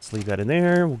 Let's leave that in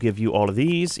there. We'll give you all of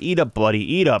these. Eat up, buddy.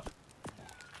 Eat up.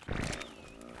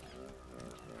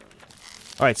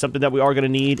 All right, something that we are going to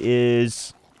need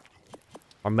is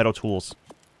our metal tools.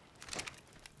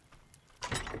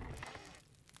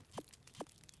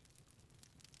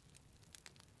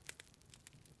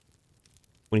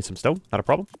 We need some stone. Not a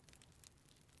problem.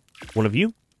 One of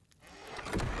you.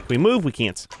 Can we move? We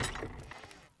can't.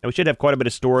 Now, we should have quite a bit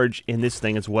of storage in this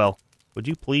thing as well. Would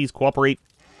you please cooperate?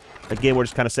 Again, we're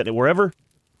just kind of setting it wherever.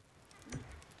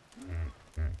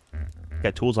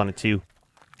 Got tools on it, too.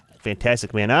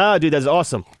 Fantastic, man. Ah, dude, that's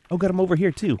awesome. Oh, got them over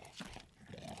here, too.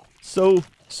 So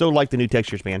like the new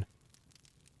textures, man.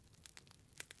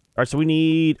 All right, so we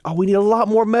need... Oh, we need a lot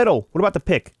more metal. What about the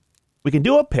pick? We can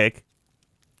do a pick.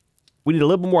 We need a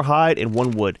little bit more hide and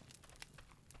 1 wood.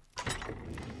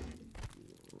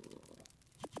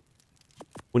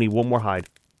 We need 1 more hide.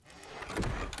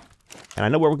 And I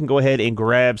know where we can go ahead and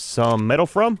grab some metal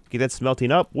from. Get that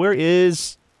smelting up.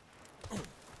 Where's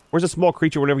a small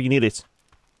creature whenever you need it?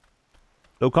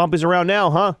 No compies around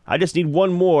now, huh? I just need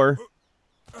 1 more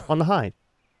on the hide.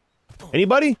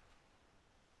 Anybody?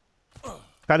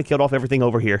 Kind of killed off everything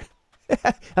over here.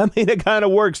 I mean, it kind of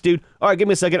works, dude. All right, give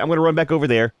me a second. I'm going to run back over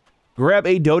there. Grab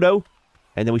a dodo.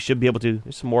 And then we should be able to...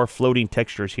 There's some more floating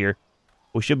textures here.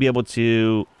 We should be able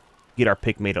to get our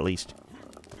pick made at least.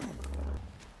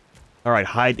 All right,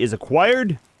 hide is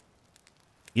acquired.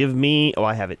 Give me... Oh,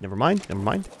 I have it. Never mind. Never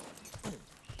mind.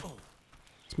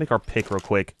 Let's make our pick real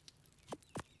quick.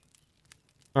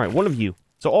 All right, 1 of you.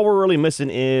 So all we're really missing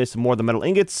is some more of the metal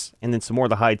ingots and then some more of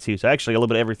the hide too. So actually a little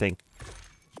bit of everything.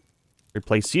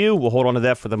 Replace you. We'll hold on to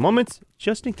that for the moment,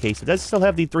 just in case. It does still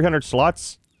have the 300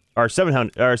 slots. Or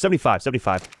 700, or 75.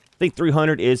 I think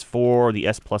 300 is for the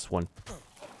S+1.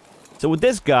 So with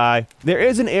this guy, there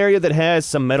is an area that has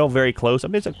some metal very close. I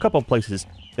mean, there's a couple of places.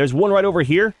 There's one right over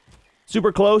here,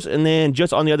 super close, and then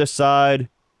just on the other side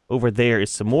over there is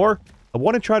some more. I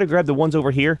want to try to grab the ones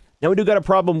over here. Now, we do got a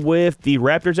problem with the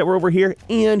raptors that were over here,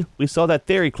 and we saw that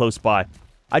theory close by.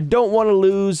 I don't want to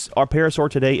lose our parasaur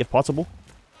today, if possible.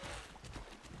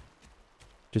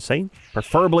 Just saying.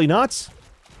 Preferably not.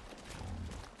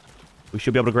 We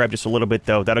should be able to grab just a little bit,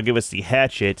 though. That'll give us the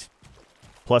hatchet,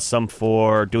 plus some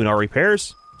for doing our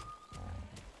repairs.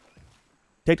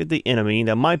 Detected the enemy.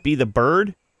 That might be the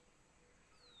bird.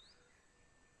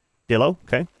 Dillo,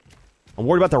 okay. I'm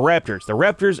worried about the raptors. The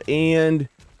raptors and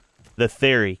the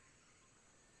theory.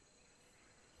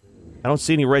 I don't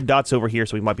see any red dots over here,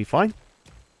 so we might be fine.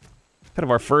 Kind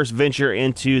of our first venture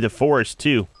into the forest,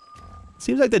 too.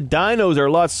 Seems like the dinos are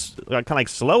a lot kind of like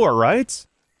slower, right?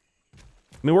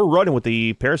 I mean, we're running with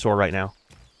the parasaur right now.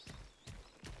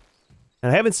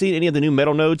 And I haven't seen any of the new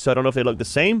metal nodes, so I don't know if they look the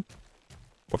same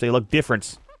or if they look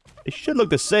different. They should look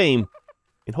the same.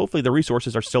 And hopefully the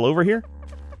resources are still over here.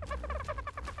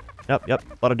 Yep. A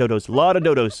lot of dodos.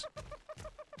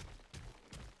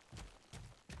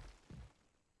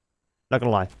 Not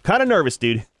gonna lie. Kind of nervous,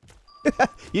 dude.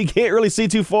 You can't really see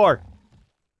too far.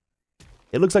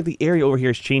 It looks like the area over here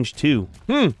has changed too.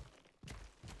 I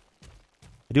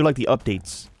do like the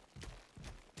updates.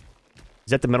 Is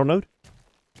that the metal node?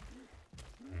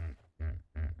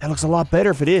 That looks a lot better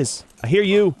if it is. I hear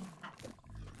you.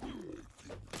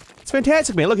 It's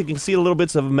fantastic, man. Look, you can see the little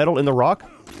bits of metal in the rock.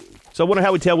 So I wonder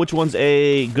how we tell which one's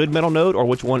a good metal node or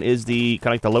which one is the kind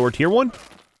of like the lower tier one.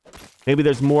 Maybe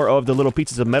there's more of the little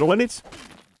pieces of metal in it.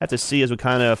 Have to see as we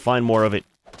kind of find more of it.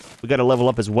 We got to level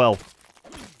up as well.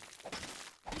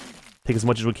 Take as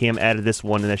much as we can out of this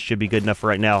one, and that should be good enough for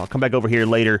right now. I'll come back over here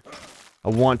later. I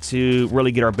want to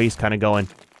really get our base kind of going.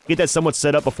 Get that somewhat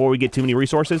set up before we get too many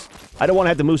resources. I don't want to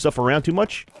have to move stuff around too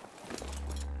much.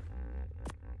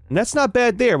 And that's not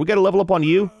bad there. We got to level up on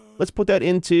you. Let's put that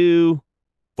into...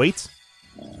 Wait.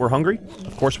 We're hungry.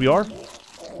 Of course we are.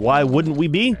 Why wouldn't we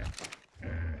be?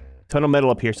 Ton of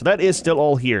metal up here. So that is still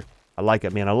all here. I like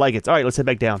it, man. I like it. All right, let's head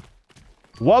back down.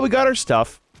 While we got our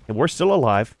stuff, and we're still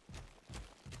alive...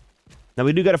 Now,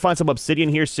 we do got to find some obsidian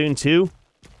here soon, too.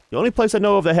 The only place I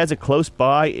know of that has it close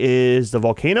by is the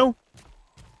volcano.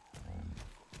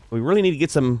 We really need to get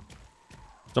some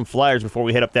flyers before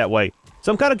we head up that way.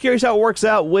 So I'm kind of curious how it works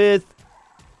out with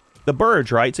the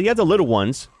birds, right? So you have the little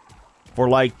ones for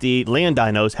like the land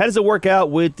dinos. How does it work out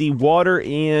with the water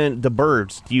and the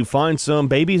birds? Do you find some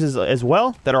babies as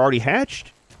well that are already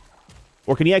hatched?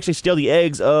 Or can you actually steal the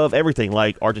eggs of everything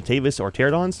like Argentavis or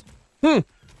pterodons? I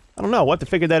don't know. We'll have to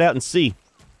figure that out and see.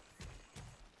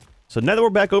 So now that we're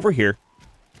back over here,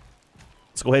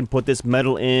 let's go ahead and put this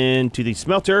metal into the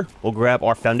smelter. We'll grab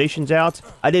our foundations out.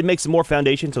 I did make some more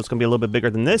foundations, so it's going to be a little bit bigger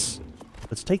than this.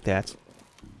 Let's take that.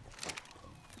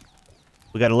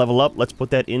 We got to level up. Let's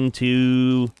put that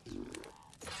into...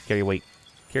 Carry weight.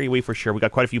 Carry weight for sure. We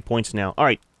got quite a few points now. All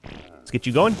right. Let's get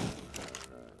you going.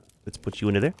 Let's put you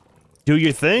into there. Do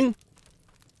your thing.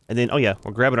 And then, oh yeah,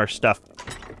 we're grabbing our stuff.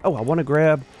 Oh, I want to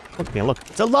grab... Look, man, look.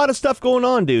 It's a lot of stuff going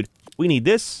on, dude. We need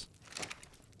this.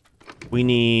 We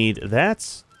need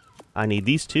that. I need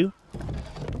these two.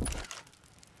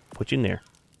 Put you in there.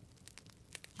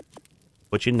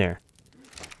 Put you in there.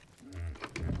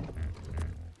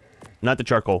 Not the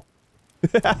charcoal.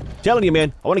 Telling you,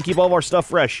 man. I want to keep all of our stuff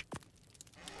fresh.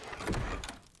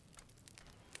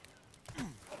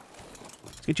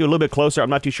 Let's get you a little bit closer. I'm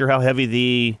not too sure how heavy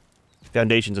the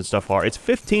foundations and stuff are. It's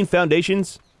 15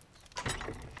 foundations.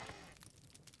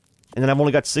 And then I've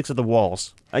only got 6 of the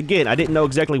walls. Again, I didn't know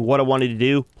exactly what I wanted to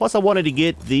do. Plus, I wanted to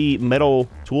get the metal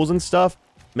tools and stuff.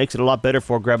 Makes it a lot better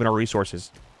for grabbing our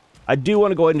resources. I do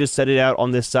want to go ahead and just set it out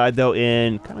on this side, though,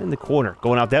 and kind of in the corner.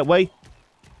 Going out that way.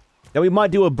 Now, we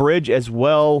might do a bridge as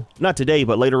well. Not today,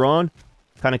 but later on.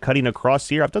 Kind of cutting across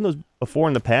here. I've done those before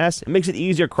in the past. It makes it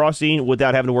easier crossing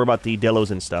without having to worry about the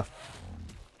delos and stuff.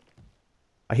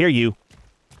 I hear you.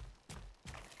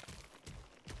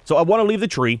 So, I want to leave the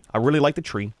tree. I really like the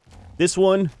tree. This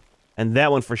one and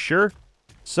that one for sure.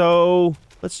 So,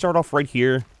 let's start off right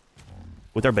here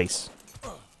with our base.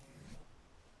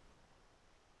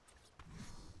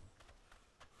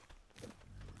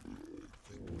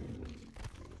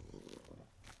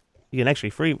 You can actually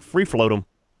free float them.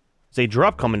 There's a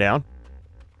drop coming down.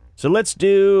 So let's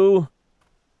do...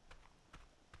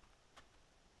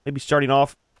 Maybe starting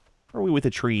off... Where are we with the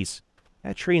trees?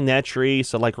 That tree and that tree.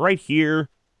 So like right here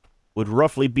would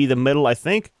roughly be the middle, I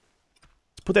think.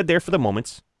 Let's put that there for the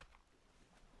moment.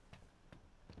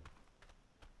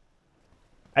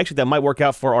 Actually, that might work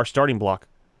out for our starting block.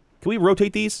 Can we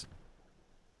rotate these?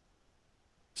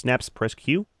 Snaps, press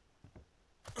Q.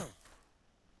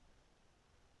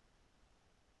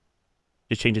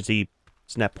 Just changes the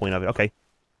snap point of it. Okay.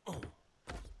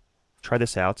 Try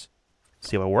this out.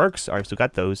 See how it works. Alright, still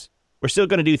got those. We're still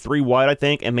going to do 3 wide, I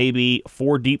think, and maybe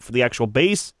 4 deep for the actual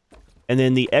base. And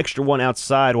then the extra one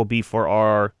outside will be for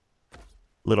our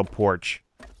little porch.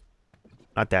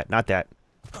 Not that, not that.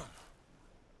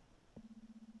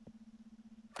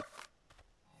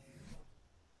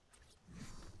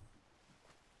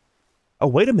 Oh,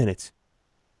 wait a minute.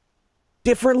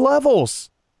 Different levels.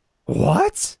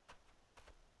 What?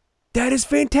 That is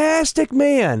fantastic,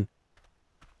 man.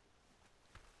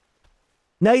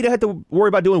 Now you don't have to worry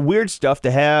about doing weird stuff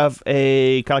to have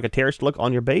a kind of like a terraced look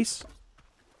on your base.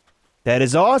 That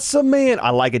is awesome, man.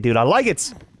 I like it, dude. I like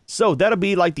it. So that'll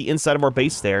be like the inside of our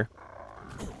base there.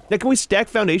 Now, can we stack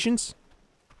foundations?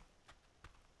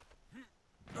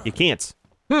 You can't.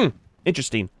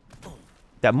 Interesting.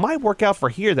 That might work out for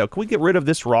here, though. Can we get rid of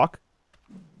this rock?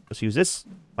 Let's use this.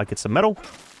 Might get some metal.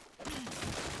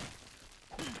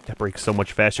 That breaks so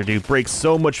much faster, dude. Breaks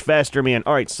so much faster, man.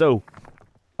 Alright, so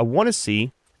I want to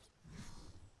see.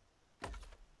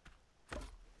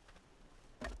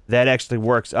 That actually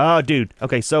works. Oh, dude.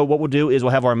 Okay, so what we'll do is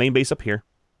we'll have our main base up here.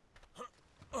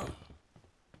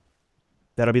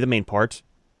 That'll be the main part.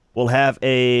 We'll have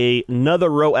another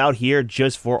row out here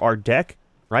just for our deck,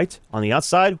 right? On the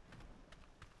outside.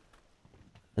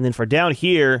 And then for down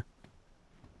here,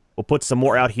 we'll put some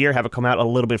more out here, have it come out a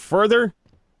little bit further.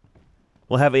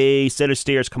 We'll have a set of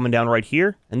stairs coming down right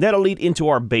here, and that'll lead into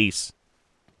our base.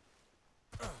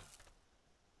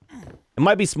 It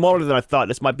might be smaller than I thought.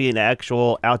 This might be an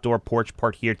actual outdoor porch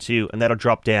part here too, and that'll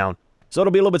drop down. So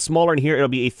it'll be a little bit smaller in here. It'll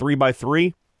be a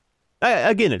 3x3.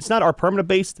 Again, it's not our permanent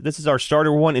base. This is our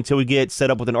starter one until we get set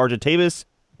up with an Argentavis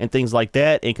and things like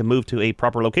that and can move to a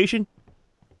proper location.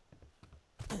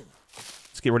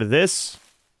 Let's get rid of this.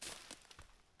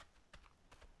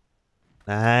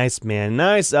 Nice, man.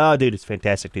 Nice. Oh, dude, it's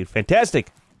fantastic, dude.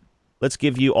 Fantastic. Let's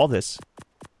give you all this.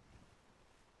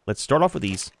 Let's start off with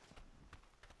these.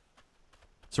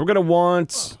 So we're going to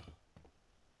want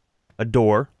a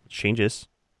door. Let's change this.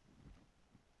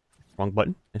 Wrong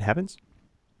button. It happens.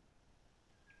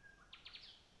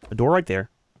 A door right there.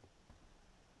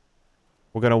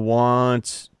 We're going to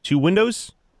want 2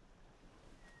 windows.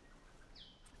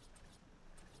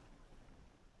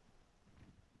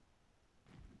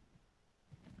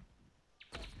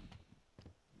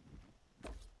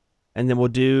 And then we'll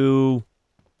do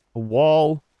a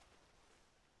wall,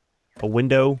 a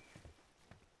window,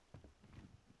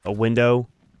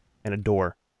 and a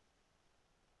door.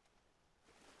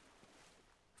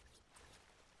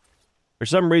 For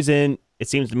some reason, it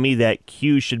seems to me that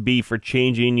Q should be for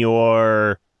changing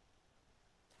your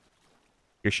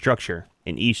structure,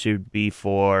 and E should be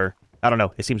for... I don't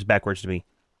know, it seems backwards to me.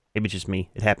 Maybe it's just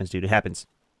me. It happens, dude. It happens.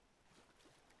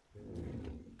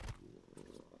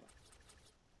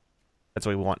 That's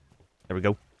what we want. There we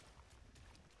go.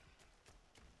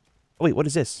 Oh, wait, what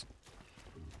is this?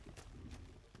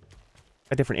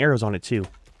 Got different arrows on it, too.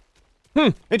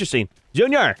 Interesting.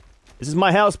 Junior, this is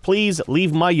my house. Please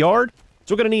leave my yard.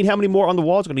 So we're going to need how many more on the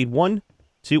walls? We're going to need 1,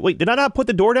 2... Wait, did I not put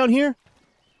the door down here?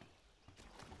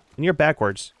 And you're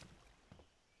backwards.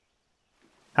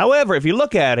 However, if you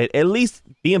look at it, at least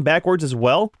being backwards as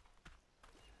well,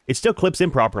 it still clips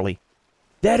in properly.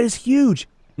 That is huge.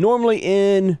 Normally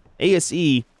in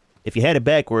ASE, if you had it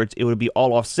backwards, it would be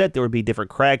all offset. There would be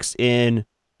different cracks in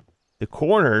the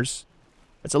corners.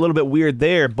 That's a little bit weird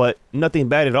there, but nothing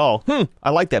bad at all. I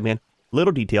like that, man.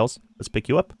 Little details. Let's pick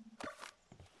you up.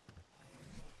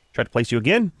 Try to place you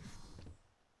again.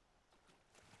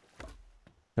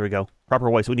 There we go. Proper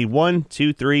way. So we need 1,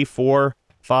 2, 3, 4,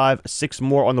 5, 6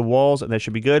 more on the walls, and that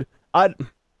should be good.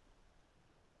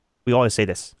 We always say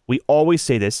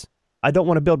this. I don't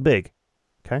want to build big.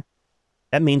 Okay?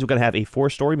 That means we're going to have a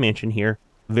 4-story mansion here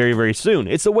very, very soon.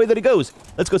 It's the way that it goes.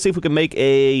 Let's go see if we can make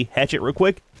a hatchet real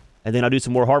quick, and then I'll do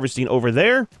some more harvesting over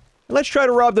there. And let's try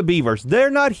to rob the beavers. They're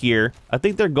not here. I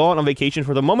think they're gone on vacation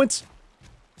for the moment.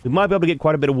 We might be able to get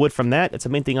quite a bit of wood from that. That's the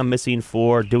main thing I'm missing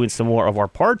for doing some more of our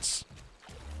parts.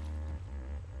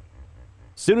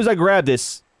 As soon as I grab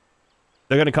this,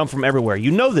 they're going to come from everywhere.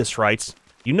 You know this, right?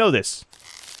 You know this.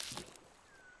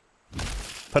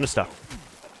 Ton of stuff.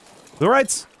 All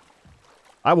right.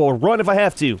 I will run if I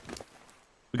have to.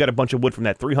 We got a bunch of wood from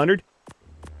that 300.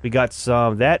 We got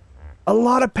some of that. A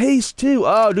lot of paste, too.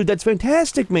 Oh, dude, that's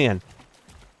fantastic, man.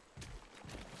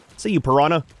 See you,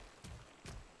 piranha.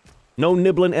 No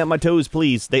nibbling at my toes,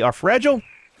 please. They are fragile.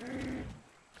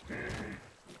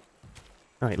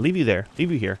 All right, leave you there.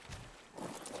 Leave you here.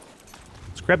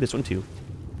 Let's grab this one, too.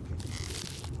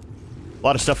 A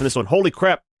lot of stuff in this one. Holy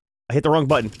crap. I hit the wrong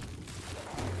button.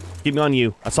 Keep me on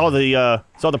you. I saw the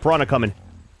piranha coming.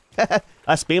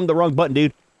 I spammed the wrong button,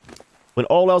 dude. When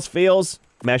all else fails,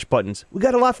 mash buttons. We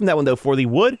got a lot from that one, though, for the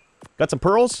wood. Got some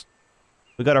pearls.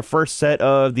 We got our first set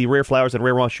of the rare flowers and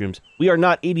rare mushrooms. We are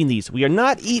not eating these. We are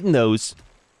not eating those.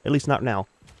 At least not now.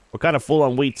 We're kind of full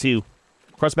on weight, too.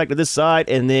 Cross back to this side,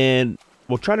 and then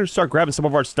we'll try to start grabbing some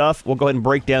of our stuff. We'll go ahead and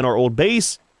break down our old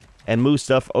base and move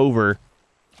stuff over.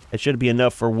 It should be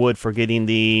enough for wood for getting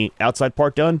the outside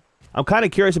part done. I'm kind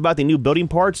of curious about the new building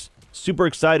parts. Super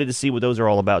excited to see what those are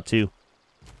all about, too.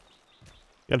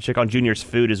 Gotta check on Junior's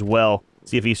food as well.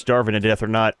 See if he's starving to death or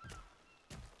not.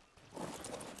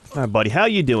 All right, buddy, how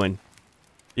you doing?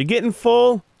 You getting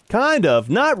full? Kind of.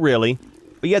 Not really.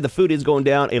 But yeah, the food is going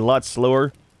down a lot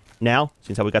slower now,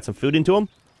 since how we got some food into him.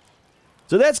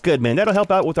 So that's good, man. That'll help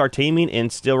out with our taming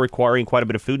and still requiring quite a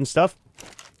bit of food and stuff.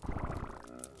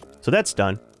 So that's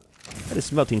done. That is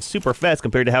smelting super fast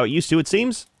compared to how it used to, it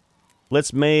seems.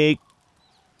 Let's make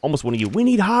almost one of you. We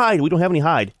need hide. We don't have any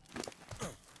hide.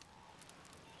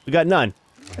 We got none.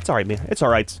 That's all right, man. It's all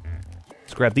right.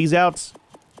 Let's grab these out.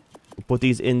 We'll put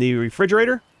these in the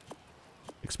refrigerator.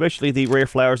 Especially the rare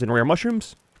flowers and rare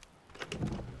mushrooms.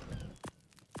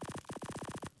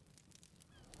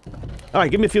 All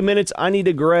right, give me a few minutes. I need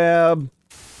to grab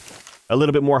a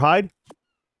little bit more hide.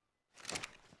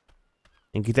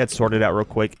 And get that sorted out real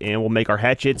quick. And we'll make our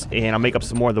hatchets. And I'll make up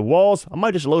some more of the walls. I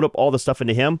might just load up all the stuff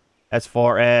into him. As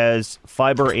far as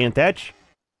fiber and thatch.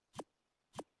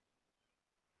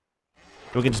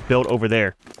 We can just build over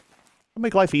there. It'll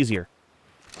make life easier.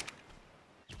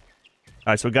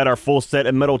 Alright, so we got our full set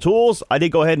of metal tools. I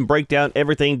did go ahead and break down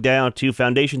everything down to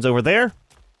foundations over there.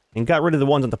 And got rid of the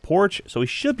ones on the porch. So we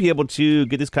should be able to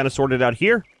get this kind of sorted out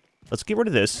here. Let's get rid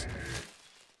of this.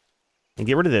 And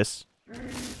get rid of this.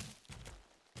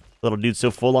 Little dude's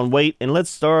so full on weight. And let's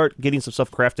start getting some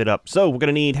stuff crafted up. So we're going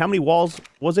to need, how many walls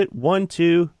was it? 1,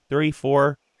 2, 3,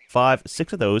 4, 5,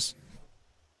 6 of those.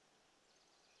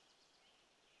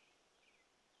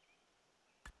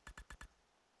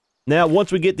 Now,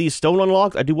 once we get these stone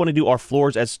unlocked, I do want to do our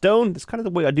floors as stone. That's kind of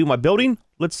the way I do my building.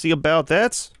 Let's see about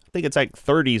that. I think it's like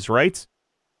 30s, right?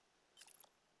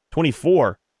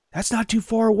 24. That's not too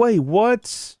far away.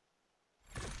 What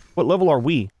level are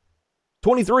we?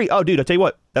 23. Oh, dude, I'll tell you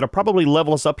what. That'll probably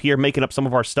level us up here, making up some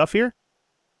of our stuff here.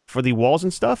 For the walls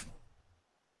and stuff.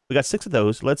 We got 6 of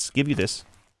those. Let's give you this.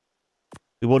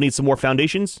 We will need some more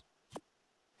foundations.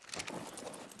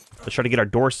 Let's try to get our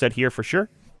door set here for sure.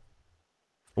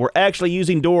 We're actually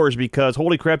using doors because,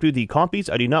 holy crap, dude, the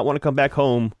compies, I do not want to come back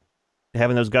home to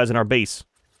having those guys in our base.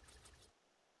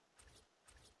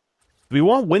 Do we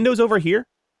want windows over here?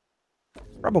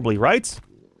 Probably, right?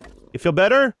 You feel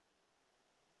better?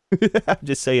 I'm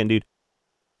just saying, dude.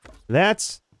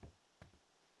 That's...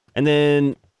 And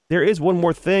then, there is one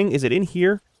more thing. Is it in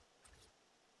here?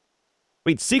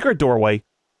 Wait, secret doorway?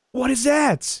 What is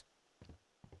that?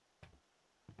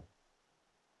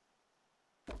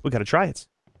 We gotta try it.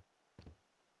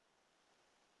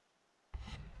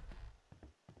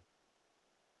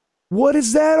 What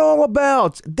is that all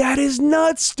about? That is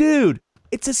nuts, dude!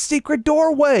 It's a secret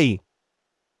doorway!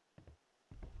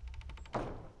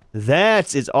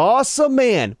 That is awesome,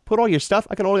 man! Put all your stuff.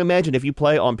 I can only imagine if you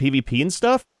play on PvP and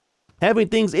stuff, having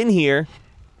things in here.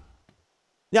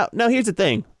 Now here's the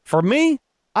thing. For me,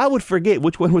 I would forget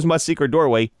which one was my secret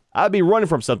doorway. I'd be running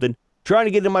from something, trying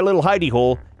to get in my little hidey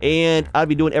hole, and I'd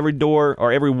be doing every door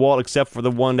or every wall except for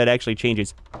the one that actually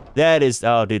changes. That is,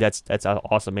 oh dude, that's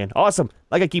awesome, man. Awesome.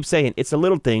 Like I keep saying, it's the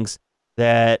little things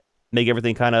that make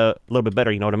everything kind of a little bit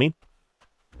better, you know what I mean?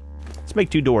 Let's make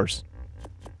 2 doors.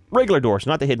 Regular doors,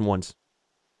 not the hidden ones.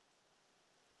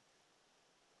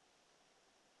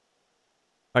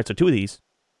 Alright, so 2 of these.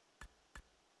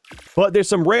 But there's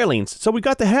some railings. So we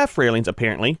got the half railings,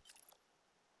 apparently.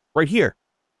 Right here.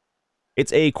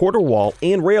 It's a quarter wall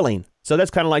and railing. So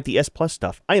that's kind of like the S Plus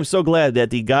stuff. I am so glad that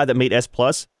the guy that made S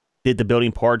Plus did the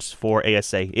building parts for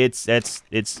ASA. It's a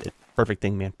perfect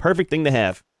thing, man. Perfect thing to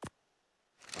have.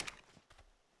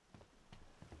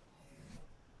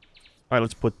 Alright,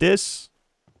 let's put this.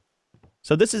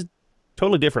 So this is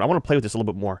totally different. I want to play with this a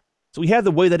little bit more. So we have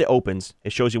the way that it opens.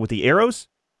 It shows you with the arrows.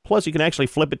 Plus, you can actually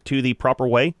flip it to the proper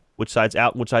way. Which side's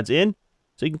out and which side's in.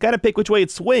 So you can kind of pick which way it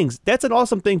swings. That's an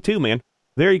awesome thing too, man.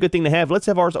 Very good thing to have. Let's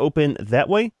have ours open that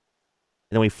way. And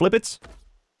then we flip it.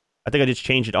 I think I just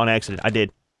changed it on accident. I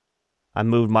did. I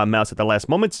moved my mouse at the last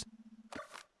moment.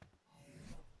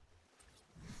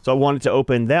 So I want it to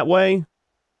open that way.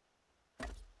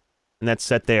 And that's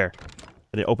set there.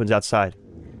 And it opens outside.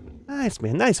 Nice,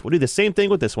 man. Nice. We'll do the same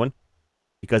thing with this one.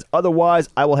 Because otherwise,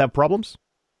 I will have problems.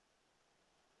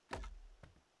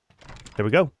 There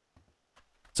we go.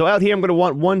 So out here, I'm going to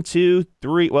want 1, 2,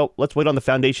 3. Well, let's wait on the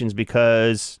foundations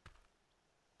because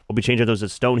we'll be changing those to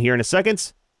stone here in a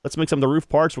second. Let's make some of the roof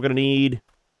parts. We're going to need...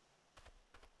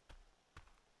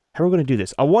 How are we going to do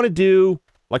this? I want to do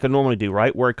like I normally do,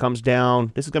 right? Where it comes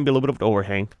down. This is going to be a little bit of an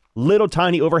overhang. Little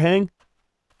tiny overhang.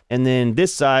 And then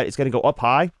this side is going to go up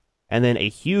high. And then a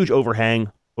huge overhang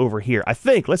over here. I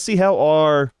think. Let's see how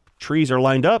our trees are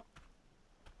lined up.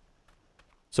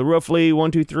 So roughly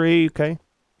 1, 2, 3. Okay.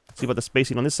 See about the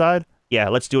spacing on this side? Yeah,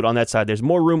 let's do it on that side. There's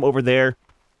more room over there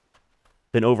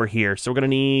than over here. So we're going to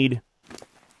need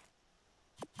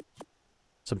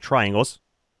some triangles.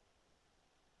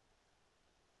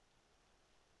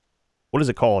 What is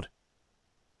it called?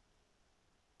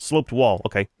 Sloped wall.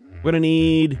 Okay. We're going to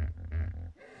need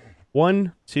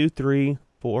 1, 2, 3,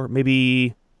 4.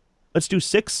 Maybe let's do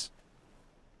 6.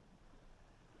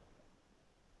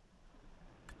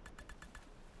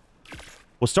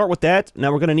 We'll start with that.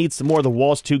 Now we're going to need some more of the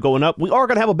walls too going up. We are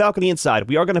going to have a balcony inside.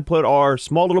 We are going to put our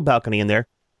small little balcony in there.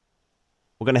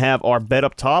 We're going to have our bed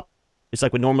up top, just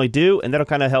like we normally do. And that'll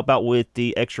kind of help out with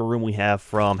the extra room we have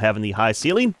from having the high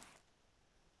ceiling.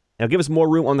 Now give us more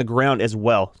room on the ground as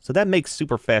well. So that makes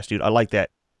super fast, dude. I like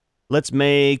that. Let's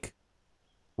make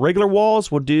regular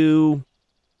walls. We'll do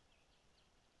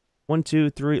 1,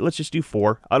 2, 3. Let's just do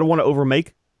 4. I don't want to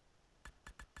overmake.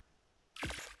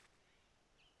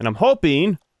 And I'm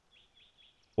hoping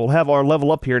we'll have our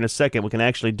level up here in a second. We can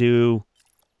actually do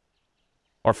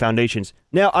our foundations.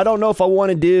 Now, I don't know if I want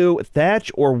to do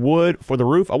thatch or wood for the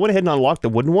roof. I went ahead and unlocked the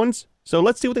wooden ones. So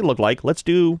let's see what they look like. Let's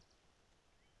do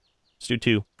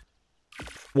 2.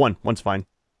 1. 1's fine.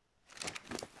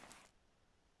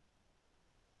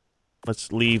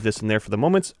 Let's leave this in there for the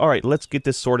moment. All right, let's get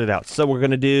this sorted out. So we're going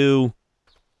to do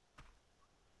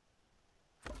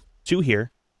 2 here.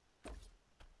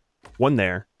 1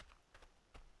 there.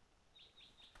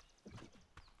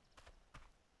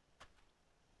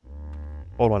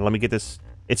 Hold on, let me get this.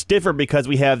 It's different because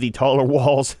we have the taller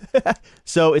walls.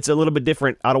 So it's a little bit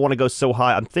different. I don't want to go so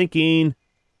high. I'm thinking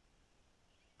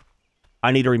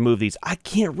I need to remove these. I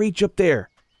can't reach up there.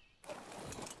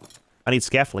 I need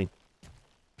scaffolding.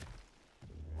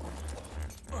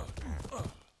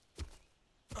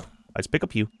 Let's pick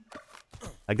up you.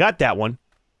 I got that one.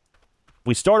 If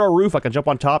we start our roof, I can jump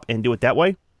on top and do it that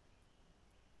way.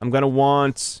 I'm going to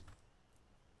want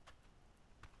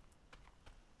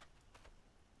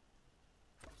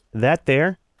that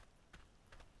there.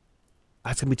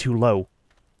 That's going to be too low.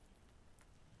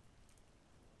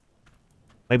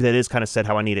 Maybe that is kind of set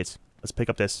how I need it. Let's pick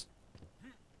up this.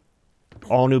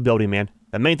 All new building, man.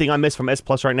 The main thing I miss from S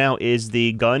Plus right now is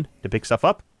the gun to pick stuff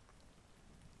up.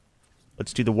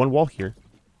 Let's do the one wall here.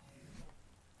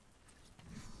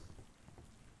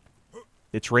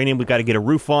 It's raining. We got to get a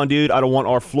roof on, dude. I don't want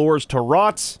our floors to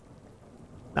rot.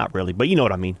 Not really, but you know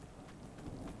what I mean.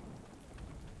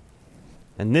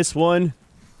 And this one.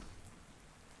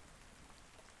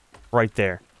 Right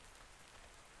there.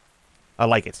 I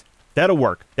like it. That'll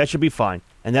work. That should be fine.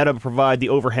 And that'll provide the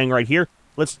overhang right here.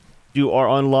 Let's do our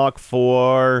unlock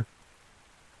for...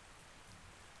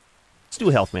 Let's do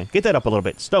health, man. Get that up a little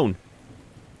bit. Stone.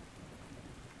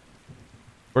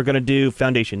 We're going to do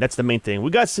foundation. That's the main thing. We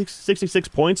got 66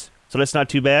 points, so that's not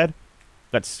too bad.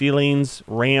 Got ceilings,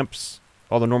 ramps,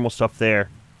 all the normal stuff there.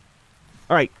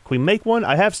 All right, can we make one?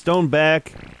 I have stone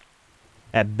back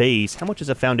at base. How much is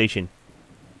a foundation?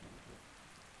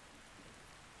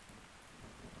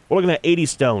 We're looking at 80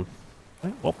 stone. All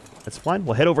right, well, that's fine.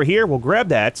 We'll head over here. We'll grab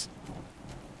that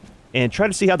and try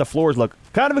to see how the floors look.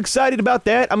 Kind of excited about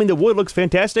that. I mean, the wood looks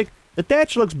fantastic. The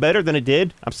thatch looks better than it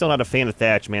did. I'm still not a fan of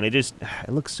thatch, man. It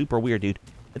looks super weird, dude.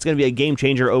 It's going to be a game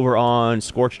changer over on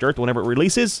Scorched Earth whenever it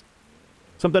releases.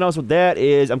 Something else with that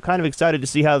is I'm kind of excited to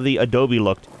see how the Adobe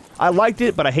looked. I liked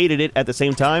it, but I hated it at the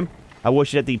same time. I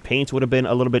wish that the paints would have been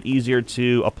a little bit easier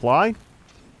to apply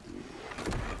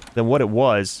than what it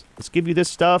was. Let's give you this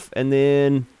stuff, and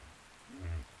then...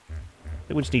 I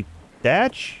think we just need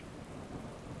thatch.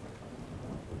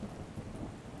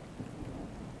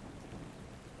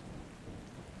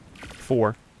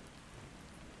 We're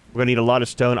going to need a lot of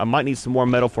stone. I might need some more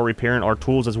metal for repairing our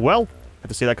tools as well. Have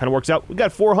to see that kind of works out. We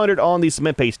got 400 on the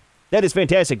cement paste. That is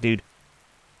fantastic, dude.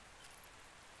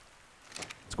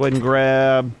 Let's go ahead and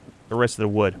grab the rest of the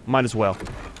wood. Might as well.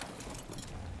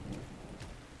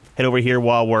 Head over here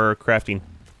while we're crafting.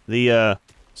 The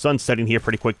sun's setting here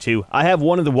pretty quick, too. I have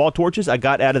one of the wall torches I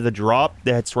got out of the drop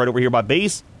that's right over here by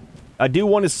base. I do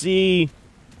want to see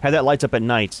how that lights up at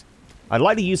night. I'd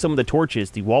like to use some of the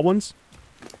torches, the wall ones.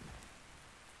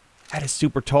 That is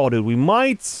super tall, dude. We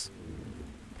might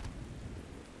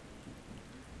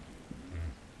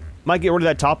get rid of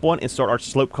that top one and start our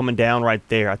slope coming down right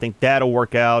there. I think that'll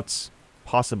work out,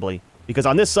 possibly. Because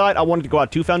on this side, I wanted to go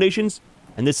out 2 foundations,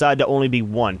 and this side to only be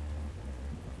 1.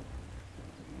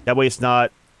 That way it's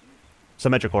not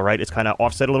symmetrical, right? It's kind of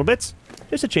offset a little bit.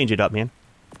 Just to change it up, man.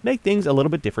 Make things a little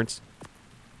bit different.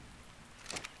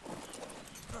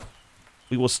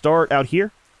 We will start out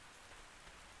here.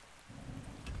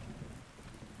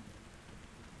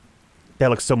 That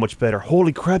looks so much better.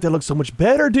 Holy crap, that looks so much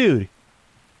better, dude.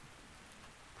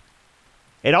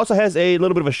 It also has a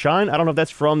little bit of a shine. I don't know if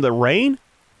that's from the rain.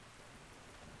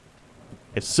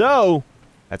 If so,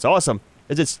 that's awesome.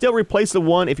 Does it still replace the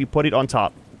one if you put it on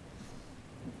top?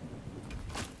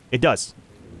 It does.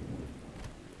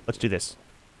 Let's do this.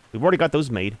 We've already got those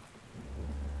made.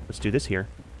 Let's do this here.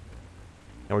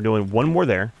 And we're doing one more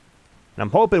there. And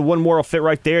I'm hoping one more will fit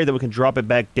right there, then we can drop it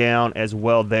back down as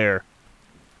well there.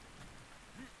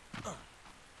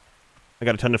 I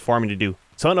got a ton of farming to do.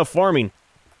 Ton of farming.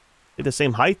 Get the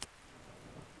same height?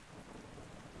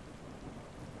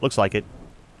 Looks like it.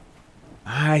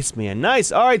 Nice, man.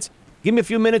 Nice. All right. Give me a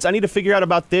few minutes. I need to figure out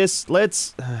about this.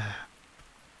 Let's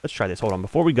try this. Hold on.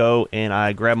 Before we go and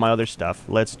I grab my other stuff,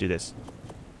 let's do this.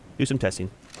 Do some testing.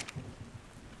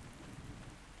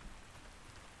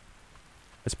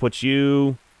 Let's put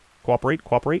you... Cooperate.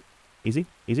 Cooperate. Easy.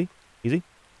 Easy. Easy.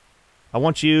 I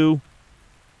want you...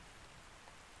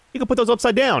 You can put those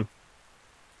upside down.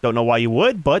 Don't know why you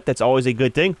would, but that's always a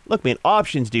good thing. Look, man,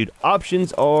 options, dude.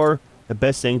 Options are the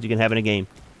best things you can have in a game.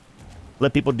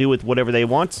 Let people do with whatever they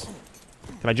want.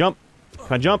 Can I jump?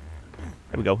 Can I jump?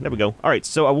 There we go. There we go. All right,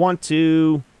 so I want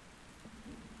to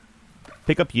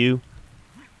pick up you.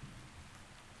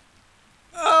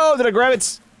 Oh, did I grab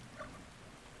it?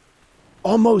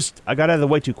 Almost. I got out of the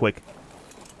way too quick.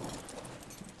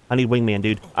 I need wingman,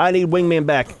 dude. I need wingman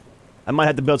back. I might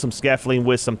have to build some scaffolding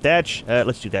with some thatch.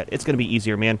 Let's do that. It's going to be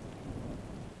easier, man.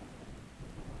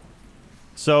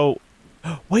 So,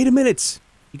 wait a minute.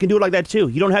 You can do it like that, too.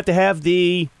 You don't have to have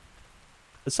the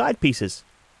side pieces.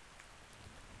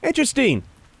 Interesting.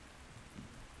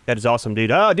 That is awesome,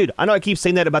 dude. Oh, dude, I know I keep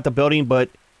saying that about the building, but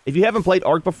if you haven't played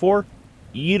ARK before,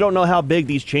 you don't know how big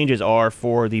these changes are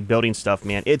for the building stuff,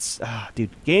 man. It's,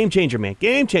 dude, game changer, man.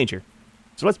 Game changer.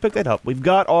 So let's pick that up. We've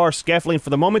got our scaffolding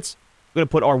for the moment. We're going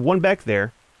to put our one back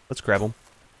there. Let's grab them.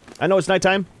 I know it's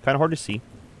nighttime. Kind of hard to see.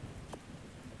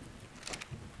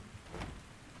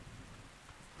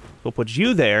 We'll put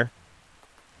you there.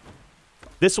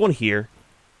 this one here.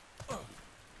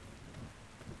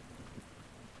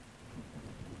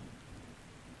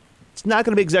 It's not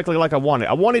going to be exactly like I wanted.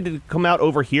 I wanted it to come out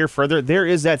over here further. There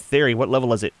is that theory. What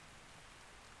level is it?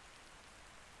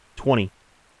 20.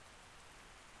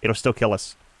 It'll still kill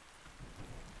us.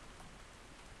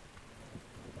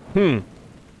 I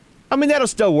mean, that'll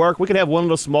still work. We can have one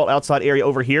little small outside area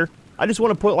over here. I just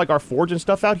want to put, like, our forge and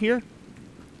stuff out here.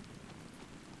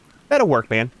 That'll work,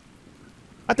 man.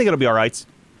 I think it'll be alright.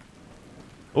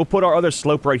 We'll put our other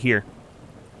slope right here.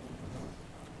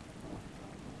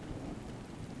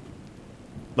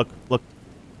 Look, look.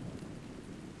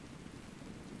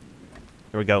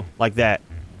 There we go. Like that.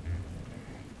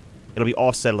 It'll be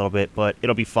offset a little bit, but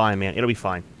it'll be fine, man. It'll be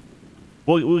fine.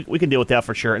 We can deal with that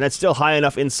for sure. And that's still high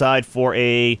enough inside for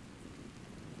a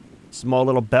small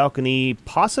little balcony,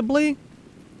 possibly?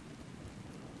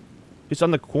 Just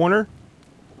on the corner.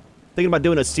 Thinking about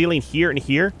doing a ceiling here and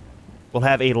here. We'll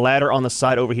have a ladder on the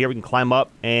side over here. We can climb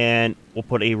up, and we'll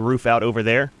put a roof out over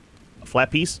there. A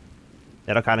flat piece.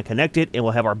 That'll kind of connect it, and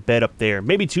we'll have our bed up there.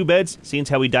 Maybe 2 beds, seeing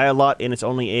how we die a lot, and it's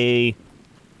only a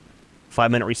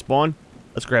 5-minute respawn.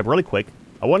 Let's grab really quick.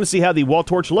 I want to see how the wall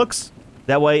torch looks.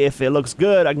 That way, if it looks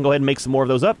good, I can go ahead and make some more of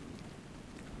those up.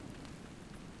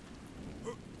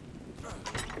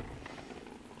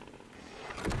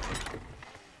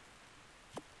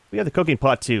 We have the cooking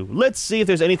pot, too. Let's see if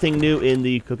there's anything new in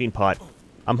the cooking pot.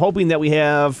 I'm hoping that we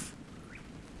have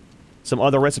some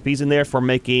other recipes in there for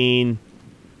making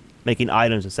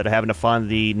items instead of having to find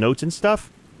the notes and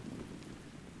stuff.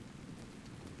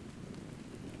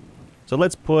 So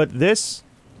let's put this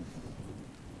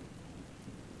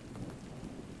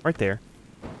right there.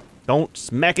 Don't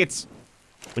smack it.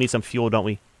 We need some fuel, don't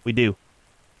we? We do.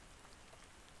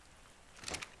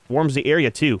 Warms the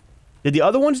area, too. Did the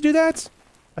other ones do that?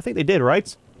 I think they did,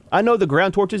 right? I know the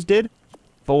ground torches did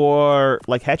for,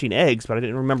 like, hatching eggs, but I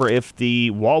didn't remember if the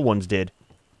wall ones did.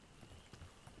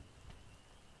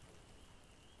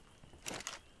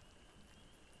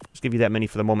 Just give you that many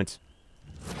for the moment.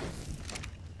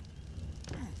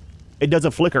 It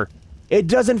doesn't flicker. It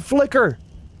doesn't flicker!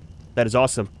 That is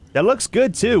awesome. That looks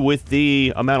good, too, with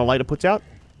the amount of light it puts out.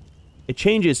 It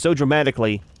changes so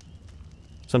dramatically.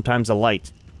 Sometimes the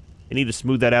light. I need to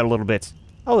smooth that out a little bit.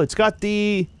 Oh, it's got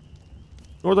the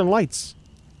northern lights.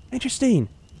 Interesting.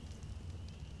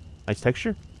 Nice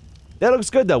texture. That looks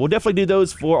good, though. We'll definitely do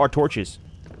those for our torches.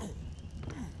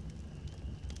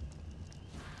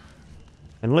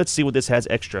 And let's see what this has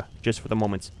extra, just for the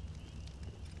moment.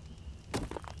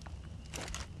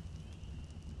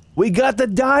 We got the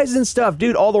dyes and stuff.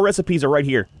 Dude, all the recipes are right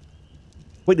here.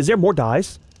 Wait, is there more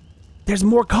dyes? There's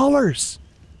more colors.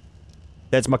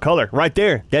 That's my color, right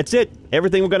there. That's it.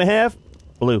 Everything we're gonna have,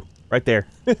 blue, right there.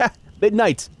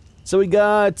 Midnight. So we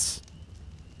got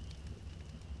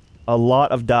a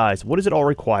lot of dyes. What does it all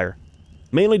require?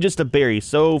 Mainly just a berry.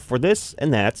 So for this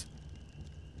and that,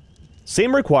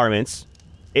 same requirements.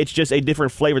 It's just a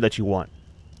different flavor that you want.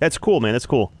 That's cool, man. That's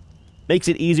cool. Makes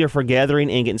it easier for gathering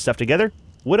and getting stuff together.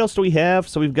 What else do we have?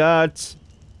 So we've got...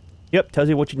 Yep, tells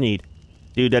you what you need.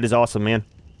 Dude, that is awesome, man.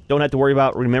 Don't have to worry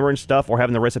about remembering stuff or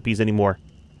having the recipes anymore.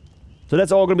 So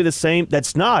that's all going to be the same.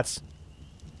 That's not.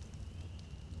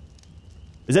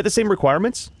 Is that the same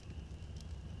requirements?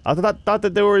 I thought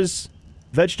that there was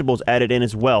vegetables added in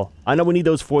as well. I know we need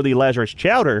those for the Lazarus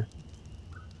chowder.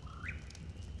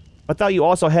 I thought you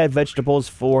also had vegetables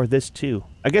for this too.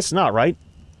 I guess not, right?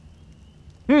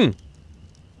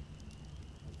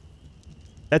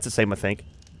 That's the same, I think.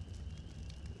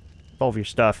 All of your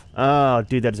stuff. Oh,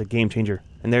 dude, that is a game changer.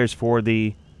 And there's for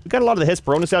the... We got a lot of the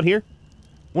Hesperornis out here.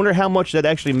 Wonder how much that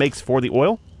actually makes for the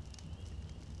oil.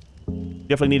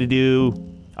 Definitely need to do...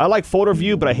 I like folder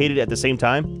view, but I hate it at the same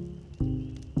time.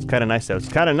 It's kind of nice, though. It's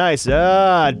kind of nice.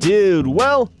 Ah, dude.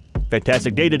 Well,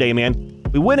 fantastic day today, man.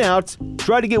 We went out,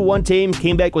 tried to get one tame,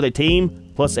 came back with a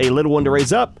tame, plus a little one to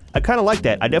raise up. I kind of like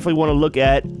that. I definitely want to look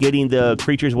at getting the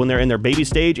creatures when they're in their baby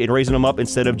stage and raising them up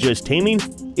instead of just taming,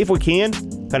 if we can.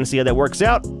 Kind of see how that works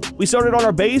out. We started on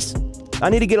our base. I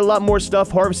need to get a lot more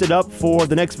stuff harvested up for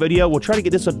the next video. We'll try to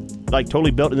get this like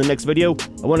totally built in the next video.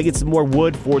 I want to get some more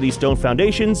wood for the stone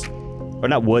foundations. Or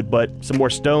not wood, but some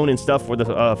more stone and stuff for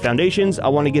the foundations. I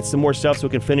want to get some more stuff so we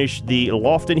can finish the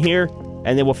loft in here.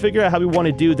 And then we'll figure out how we want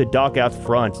to do the dock out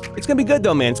front. It's going to be good,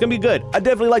 though, man. It's going to be good. I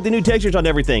definitely like the new textures on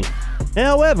everything.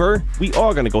 However, we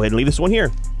are going to go ahead and leave this one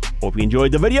here. Hope you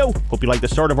enjoyed the video. Hope you liked the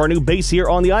start of our new base here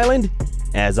on the island.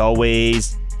 As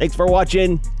always, thanks for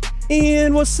watching,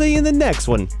 and we'll see you in the next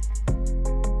one.